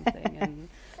 or something. And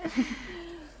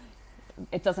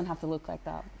it doesn't have to look like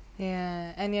that.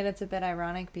 Yeah, and yet it's a bit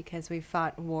ironic because we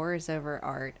fought wars over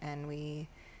art and we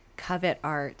covet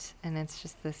art, and it's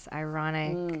just this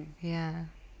ironic, and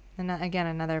again,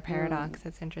 another paradox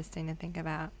that's interesting to think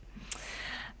about.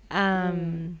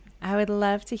 I would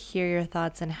love to hear your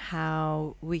thoughts on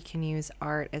how we can use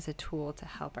art as a tool to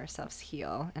help ourselves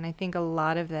heal. And I think a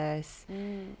lot of this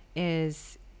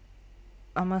is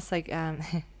almost like, oh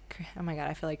my God,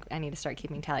 I feel like I need to start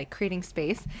keeping tally, creating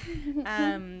space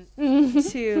to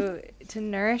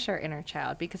nourish our inner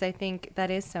child, because I think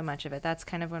that is so much of it. That's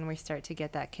kind of when we start to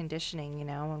get that conditioning, you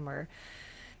know, when we're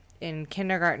in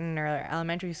kindergarten or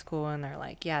elementary school and they're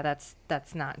like, yeah, that's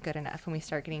not good enough, and we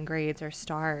start getting grades or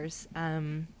stars,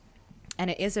 and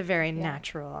it is a very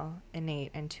natural,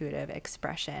 innate, intuitive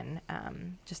expression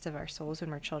just of our souls when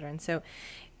we're children. So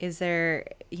is there,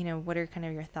 you know, what are kind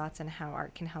of your thoughts on how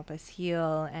art can help us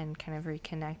heal and kind of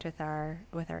reconnect with our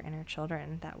inner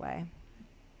children that way?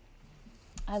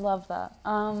 I love that.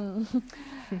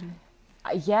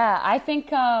 I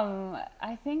think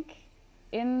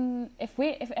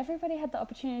if everybody had the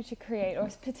opportunity to create, or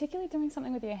particularly doing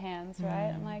something with your hands,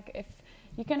 right? And like, if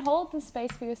you can hold the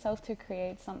space for yourself to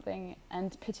create something,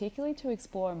 and particularly to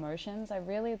explore emotions, I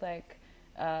really like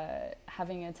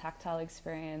having a tactile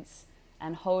experience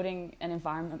and holding an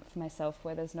environment for myself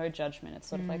where there's no judgment. It's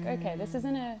sort of like, okay, this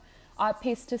isn't a art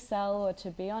piece to sell or to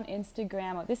be on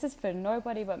Instagram, or this is for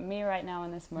nobody but me right now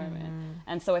in this moment.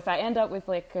 And so if I end up with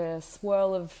like a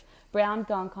swirl of brown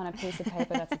gunk on a piece of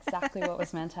paper, that's exactly what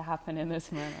was meant to happen in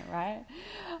this moment, right?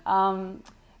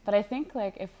 But I think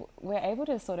like if we're able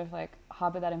to sort of like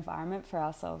harbor that environment for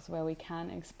ourselves where we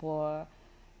can explore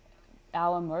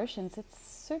our emotions, it's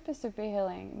super, super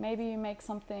healing. Maybe you make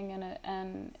something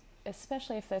and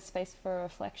especially if there's space for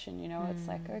reflection, you know, it's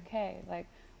like, okay, like,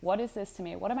 what is this to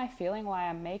me? What am I feeling while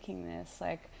I'm making this?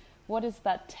 Like, what does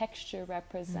that texture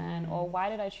represent? Or why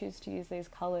did I choose to use these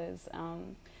colors?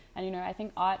 And, you know, I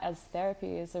think art as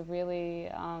therapy is a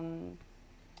really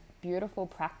beautiful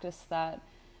practice that,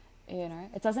 you know,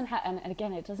 it doesn't have, and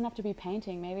again, it doesn't have to be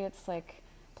painting. Maybe it's like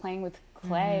playing with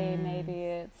clay. Maybe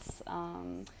it's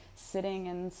sitting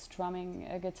and strumming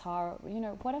a guitar, you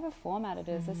know, whatever format it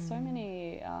is. There's so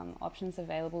many options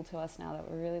available to us now that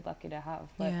we're really lucky to have.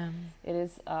 But it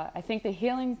is, I think the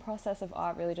healing process of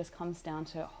art really just comes down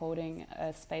to holding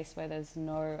a space where there's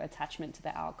no attachment to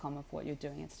the outcome of what you're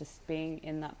doing. It's just being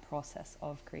in that process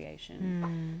of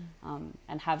creation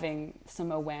and having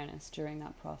some awareness during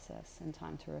that process and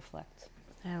time to reflect.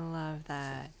 I love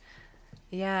that.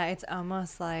 Yeah, it's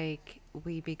almost like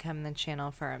we become the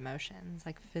channel for our emotions,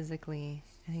 like physically.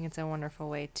 I think it's a wonderful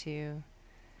way to,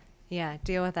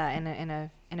 deal with that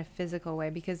in a physical way,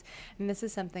 because, and this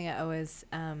is something I always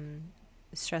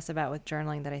stress about with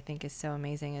journaling that I think is so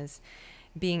amazing, is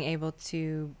being able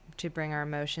to bring our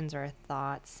emotions or our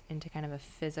thoughts into kind of a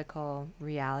physical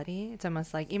reality. It's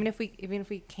almost like even if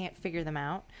we can't figure them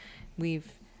out, we've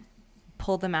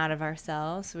pull them out of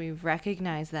ourselves. We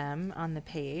recognize them on the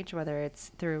page, whether it's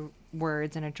through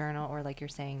words in a journal or, like you're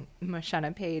saying, mush on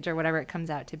a page or whatever it comes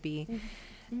out to be.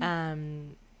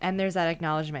 And there's that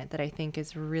acknowledgement that I think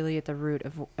is really at the root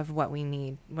of what we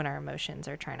need when our emotions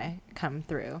are trying to come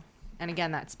through. And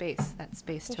again, that space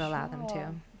to allow them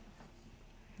to.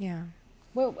 Yeah.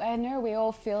 Well, I know we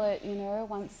all feel it, you know,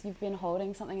 once you've been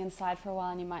holding something inside for a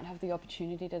while and you might have the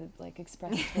opportunity to like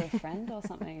express it to a friend or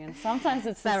something. And sometimes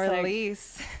it's that just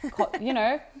release, like, you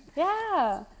know,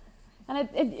 And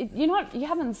you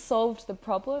haven't solved the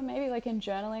problem. Maybe like in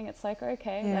journaling, it's like,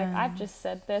 okay, like I've just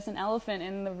said there's an elephant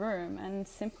in the room, and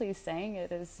simply saying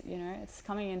it is, you know, it's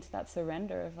coming into that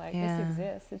surrender of like, this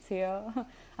exists, it's here.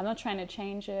 I'm not trying to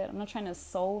change it. I'm not trying to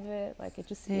solve it. Like it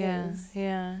just is.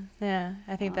 Yeah.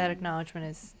 I think that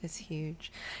acknowledgement is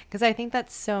huge, because I think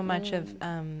that's so much of,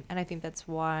 and I think that's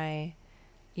why,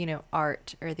 you know,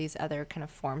 art or these other kind of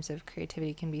forms of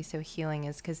creativity can be so healing,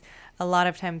 is because a lot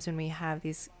of times when we have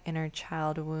these inner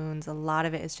child wounds, a lot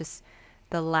of it is just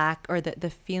the lack, or the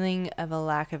feeling of a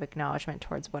lack of acknowledgement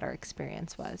towards what our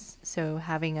experience was. So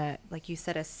having a, like you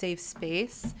said, a safe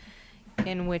space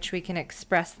in which we can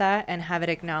express that and have it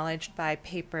acknowledged by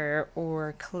paper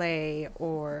or clay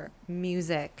or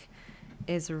music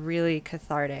is really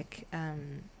cathartic,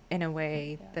 in a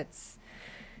way that's,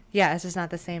 it's just not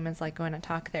the same as like going to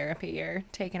talk therapy or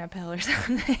taking a pill or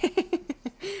something.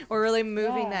 Or really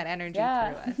moving that energy through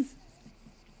us.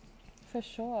 For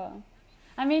sure.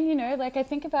 I mean, you know, like I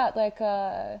think about like,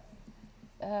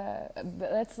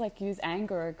 let's like use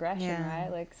anger or aggression, right?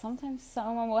 Like sometimes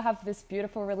someone will have this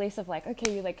beautiful release of like,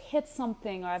 okay, you like hit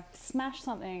something or I've smashed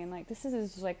something, and like this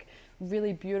is like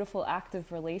really beautiful act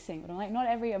of releasing. But like not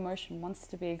every emotion wants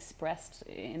to be expressed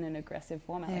in an aggressive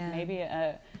format. Like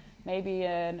maybe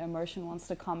an emotion wants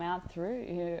to come out through,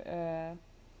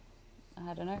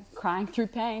 I don't know, crying through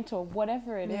paint or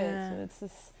whatever it is. So it's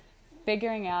just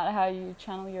figuring out how you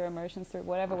channel your emotions through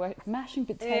whatever, mashing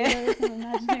potatoes, I'm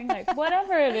imagining, like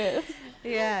whatever it is.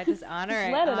 Just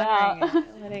honoring, just let it out.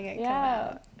 Letting it come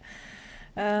out.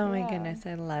 Oh my goodness,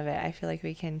 I love it. I feel like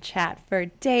we can chat for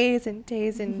days and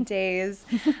days and days.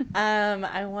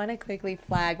 I want to quickly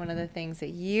flag one of the things that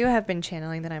you have been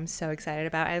channeling that I'm so excited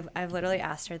about. I've literally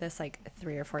asked her this like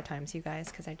 3 or 4 times, you guys,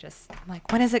 because I'm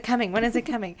like, when is it coming? When is it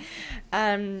coming?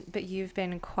 But you've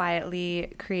been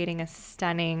quietly creating a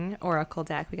stunning oracle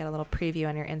deck. We got a little preview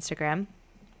on your Instagram.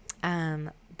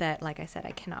 That, like I said,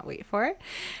 I cannot wait for.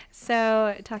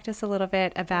 So talk to us a little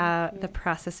bit about the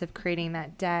process of creating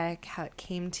that deck, how it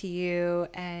came to you,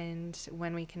 and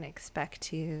when we can expect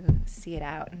to see it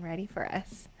out and ready for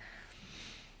us.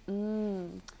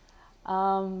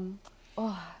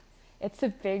 It's a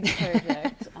big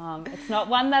project. It's not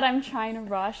one that I'm trying to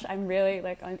rush. I'm really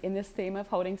like in this theme of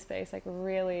holding space, like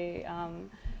really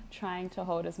trying to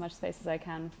hold as much space as I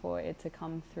can for it to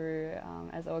come through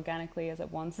as organically as it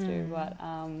wants to. But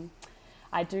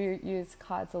I do use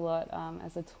cards a lot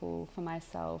as a tool for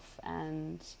myself,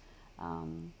 and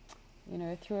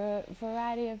through a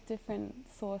variety of different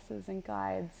sources and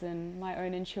guides, and my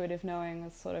own intuitive knowing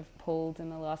was sort of pulled in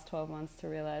the last 12 months to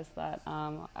realize that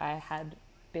I had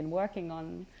been working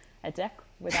on a deck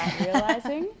without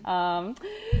realizing.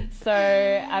 So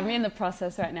I'm in the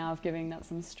process right now of giving that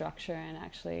some structure and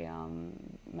actually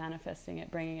manifesting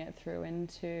it, bringing it through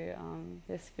into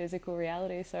this physical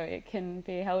reality so it can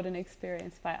be held and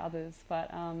experienced by others.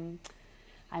 But I'm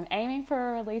aiming for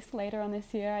a release later on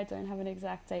this year. I don't have an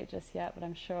exact date just yet, but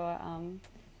I'm sure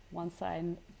once I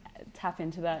tap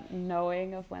into that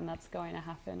knowing of when that's going to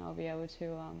happen, I'll be able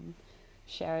to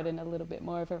share it in a little bit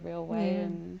more of a real way.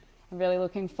 And I'm really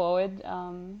looking forward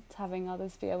to having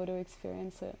others be able to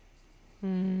experience it.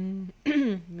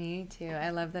 Me too.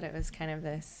 I love that it was kind of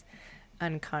this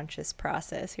unconscious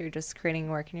process. You're just creating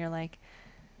work and you're like,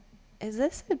 is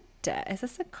this a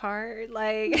card?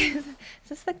 Like, is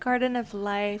this the Garden of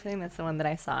Life? I think that's the one that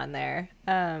I saw in there.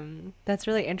 That's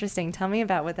really interesting. Tell me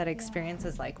about what that experience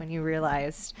was like when you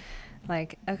realized,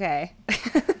 like, okay,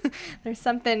 there's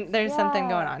something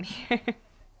going on here.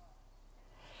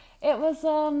 It was,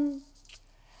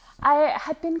 I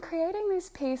had been creating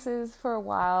these pieces for a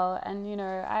while, and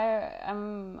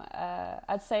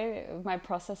I'd say my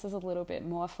process is a little bit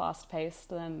more fast-paced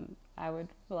than I would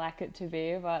like it to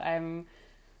be, but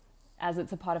as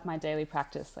it's a part of my daily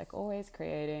practice, like always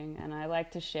creating, and I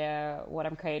like to share what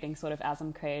I'm creating sort of as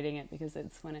I'm creating it, because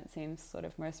it's when it seems sort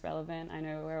of most relevant. I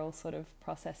know we're all sort of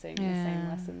processing the same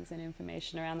lessons and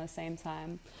information around the same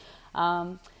time.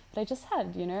 But I just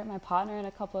had, my partner and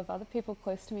a couple of other people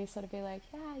close to me sort of be like,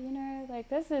 yeah, like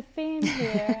there's a theme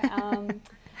here.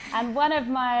 And one of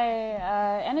my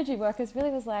energy workers really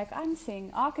was like, I'm seeing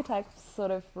archetypes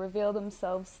sort of reveal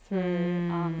themselves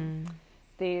through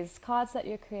these cards that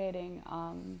you're creating.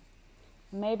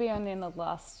 Maybe only in the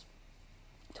last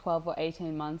 12 or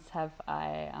 18 months have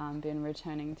I been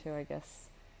returning to, I guess,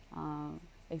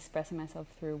 expressing myself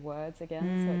through words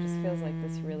again. So it just feels like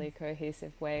this really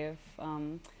cohesive way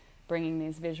of bringing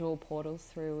these visual portals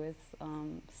through with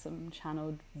some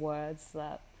channeled words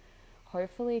that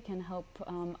hopefully can help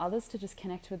others to just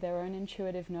connect with their own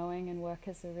intuitive knowing and work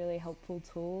as a really helpful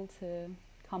tool to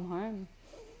come home.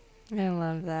 I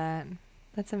love that.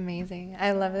 That's amazing.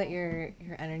 I love that your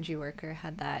energy worker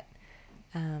had that.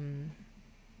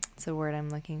 It's a word I'm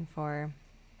looking for.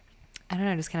 I don't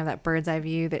know, just kind of that bird's eye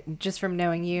view that just from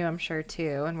knowing you, I'm sure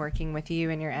too, and working with you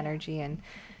and your energy, and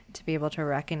to be able to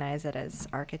recognize it as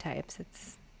archetypes.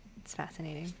 It's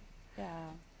fascinating. Yeah.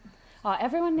 Oh,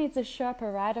 everyone needs a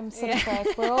Sherpa, right? I'm sort of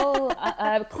like, we're all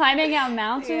climbing our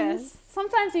mountains. Yes.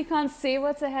 Sometimes you can't see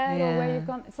what's ahead or where you've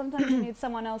gone. Sometimes you need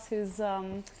someone else who's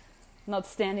not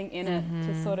standing in it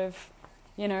to sort of,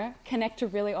 connect a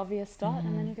really obvious dot.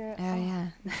 And then you go,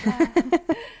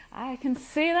 I can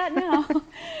see that now.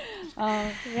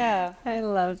 Yeah. I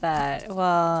love that.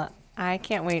 Well, I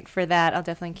can't wait for that. I'll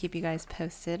definitely keep you guys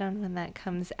posted on when that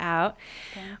comes out.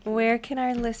 Where can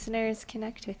our listeners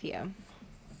connect with you?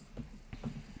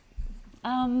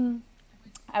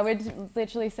 I would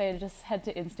literally say just head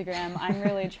to Instagram. I'm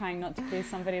really trying not to be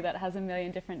somebody that has a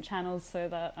million different channels, so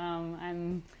that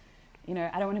I'm, I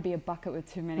don't want to be a bucket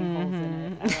with too many holes in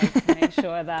it. I like to make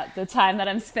sure that the time that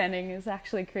I'm spending is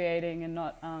actually creating and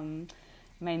not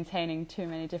maintaining too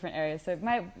many different areas. So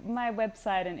my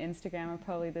website and Instagram are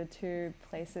probably the two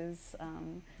places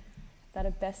that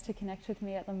are best to connect with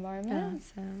me at the moment.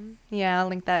 Awesome. Yeah, I'll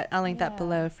link that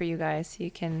below for you guys so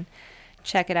you can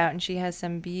check it out. And she has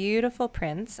some beautiful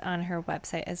prints on her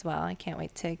website as well. I can't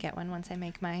wait to get one once I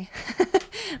make my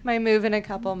my move in a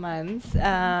couple months.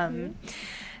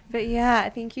 But yeah,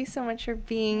 thank you so much for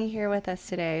being here with us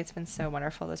today. It's been so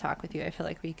wonderful to talk with you. I feel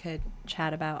like we could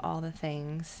chat about all the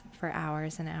things for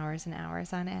hours and hours and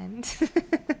hours on end.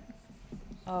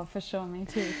 Oh, for sure. Me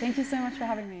too. Thank you so much for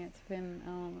having me. It's been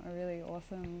a really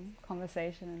awesome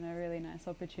conversation and a really nice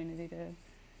opportunity to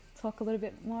talk a little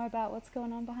bit more about what's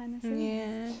going on behind the scenes.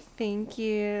 Yeah, thank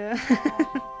you.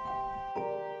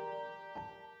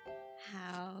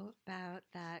 How about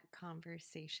that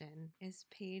conversation? Is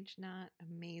Paige not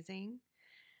amazing?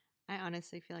 I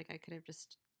honestly feel like I could have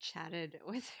just chatted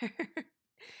with her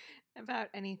about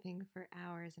anything for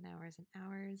hours and hours and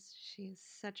hours. She is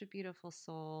such a beautiful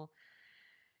soul.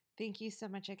 Thank you so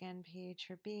much again, Paige,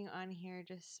 for being on here,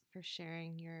 just for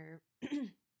sharing your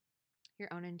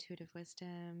your own intuitive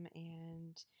wisdom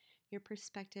and your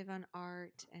perspective on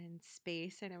art and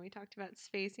space. I know we talked about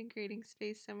space and creating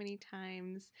space so many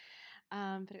times,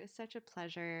 but it was such a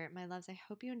pleasure. My loves, I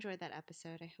hope you enjoyed that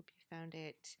episode. I hope you found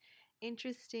it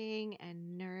interesting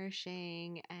and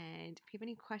nourishing. And if you have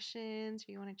any questions,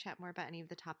 or you want to chat more about any of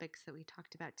the topics that we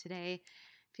talked about today,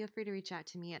 feel free to reach out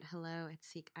to me at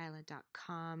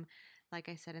hello@seekisla.com. Like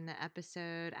I said in the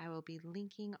episode, I will be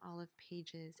linking all of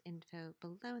Paige's info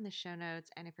below in the show notes.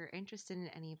 And if you're interested in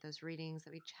any of those readings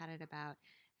that we chatted about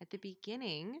at the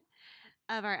beginning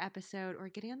of our episode, or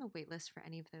getting on the waitlist for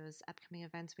any of those upcoming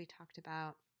events we talked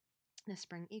about, the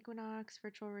Spring Equinox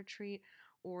virtual retreat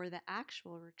or the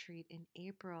actual retreat in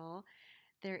April,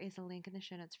 there is a link in the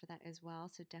show notes for that as well.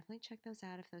 So definitely check those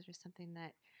out if those are something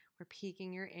that were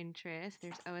piquing your interest.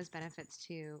 There's always benefits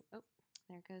too. Oh,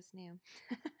 there goes New.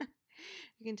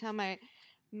 You can tell my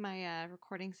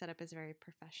recording setup is very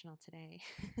professional today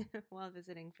while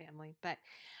visiting family. But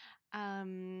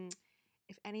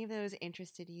if any of those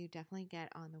interested you, definitely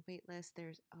get on the wait list.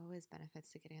 There's always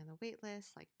benefits to getting on the wait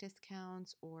list, like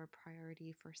discounts or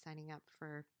priority for signing up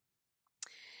for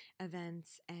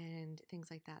events and things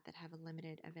like that that have a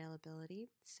limited availability.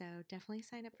 So definitely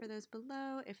sign up for those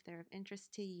below if they're of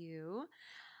interest to you.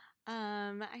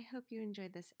 I hope you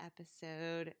enjoyed this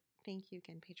episode. Thank you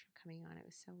again, Paige, for coming on. It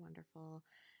was so wonderful.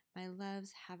 My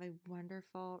loves, have a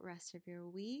wonderful rest of your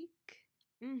week.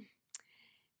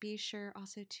 Be sure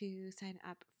also to sign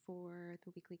up for the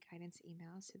weekly guidance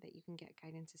email so that you can get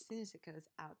guidance as soon as it goes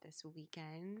out this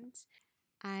weekend.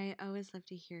 I always love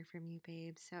to hear from you,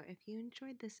 babe. So if you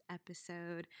enjoyed this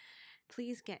episode,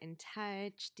 please get in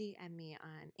touch. DM me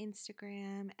on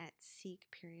Instagram at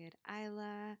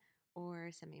seek.isla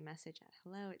or send me a message at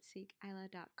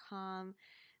hello@seekisla.com.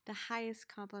 The highest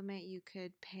compliment you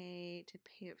could pay to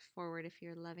pay it forward if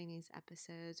you're loving these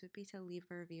episodes would be to leave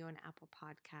a review on Apple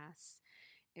Podcasts.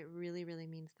 It really, really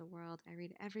means the world. I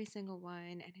read every single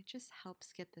one, and it just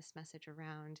helps get this message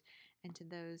around and to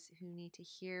those who need to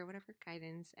hear whatever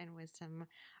guidance and wisdom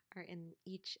are in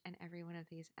each and every one of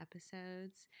these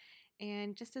episodes.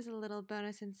 And just as a little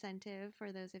bonus incentive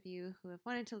for those of you who have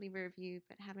wanted to leave a review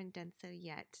but haven't done so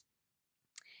yet,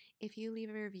 if you leave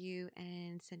a review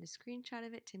and send a screenshot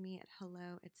of it to me at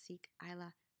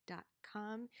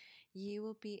hello@seekisla.com, you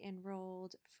will be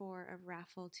enrolled for a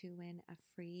raffle to win a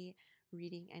free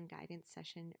reading and guidance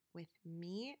session with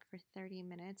me for 30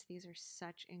 minutes. These are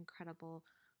such incredible,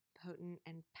 potent,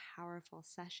 and powerful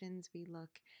sessions. We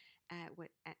look at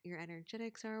what your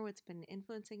energetics are, what's been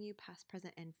influencing you, past,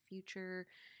 present, and future.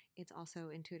 It's also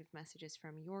intuitive messages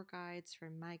from your guides,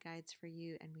 from my guides for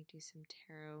you, and we do some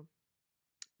tarot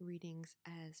readings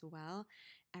as well.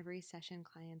 Every session,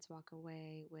 clients walk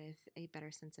away with a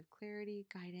better sense of clarity,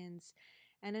 guidance,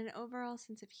 and an overall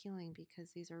sense of healing,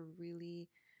 because these are really,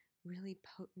 really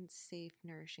potent, safe,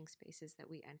 nourishing spaces that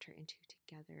we enter into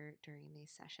together during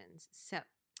these sessions. So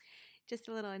just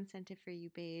a little incentive for you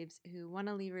babes who want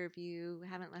to leave a review, who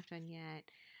haven't left one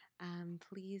yet.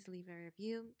 Please leave a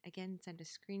review. Again, send a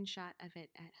screenshot of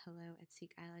it at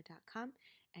hello@seekisla.com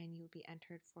and you'll be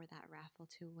entered for that raffle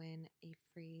to win a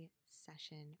free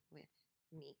session with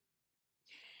me.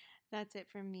 That's it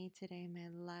from me today, my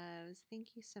loves.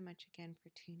 Thank you so much again for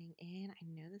tuning in. I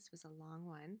know this was a long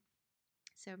one,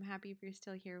 so I'm happy if you're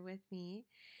still here with me.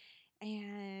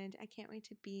 And I can't wait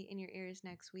to be in your ears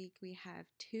next week. We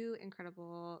have 2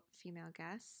 incredible female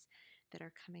guests that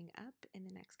are coming up in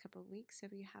the next couple of weeks. So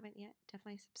if you haven't yet,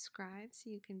 definitely subscribe so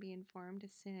you can be informed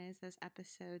as soon as those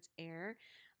episodes air.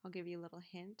 I'll give you a little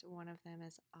hint. One of them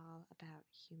is all about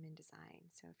human design.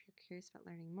 So if you're curious about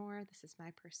learning more, this is my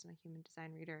personal human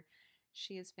design reader.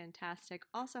 She is fantastic.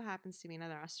 Also happens to be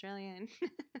another Australian.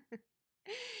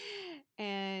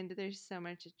 And there's so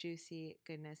much juicy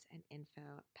goodness and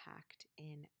info packed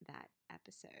in that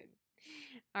episode.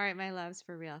 All right, my loves,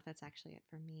 for real, that's actually it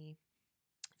for me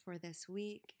for this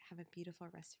week. Have a beautiful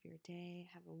rest of your day.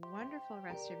 Have a wonderful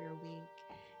rest of your week.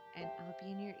 And I'll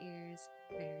be in your ears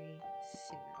very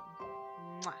soon.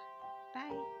 Mwah.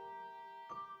 Bye.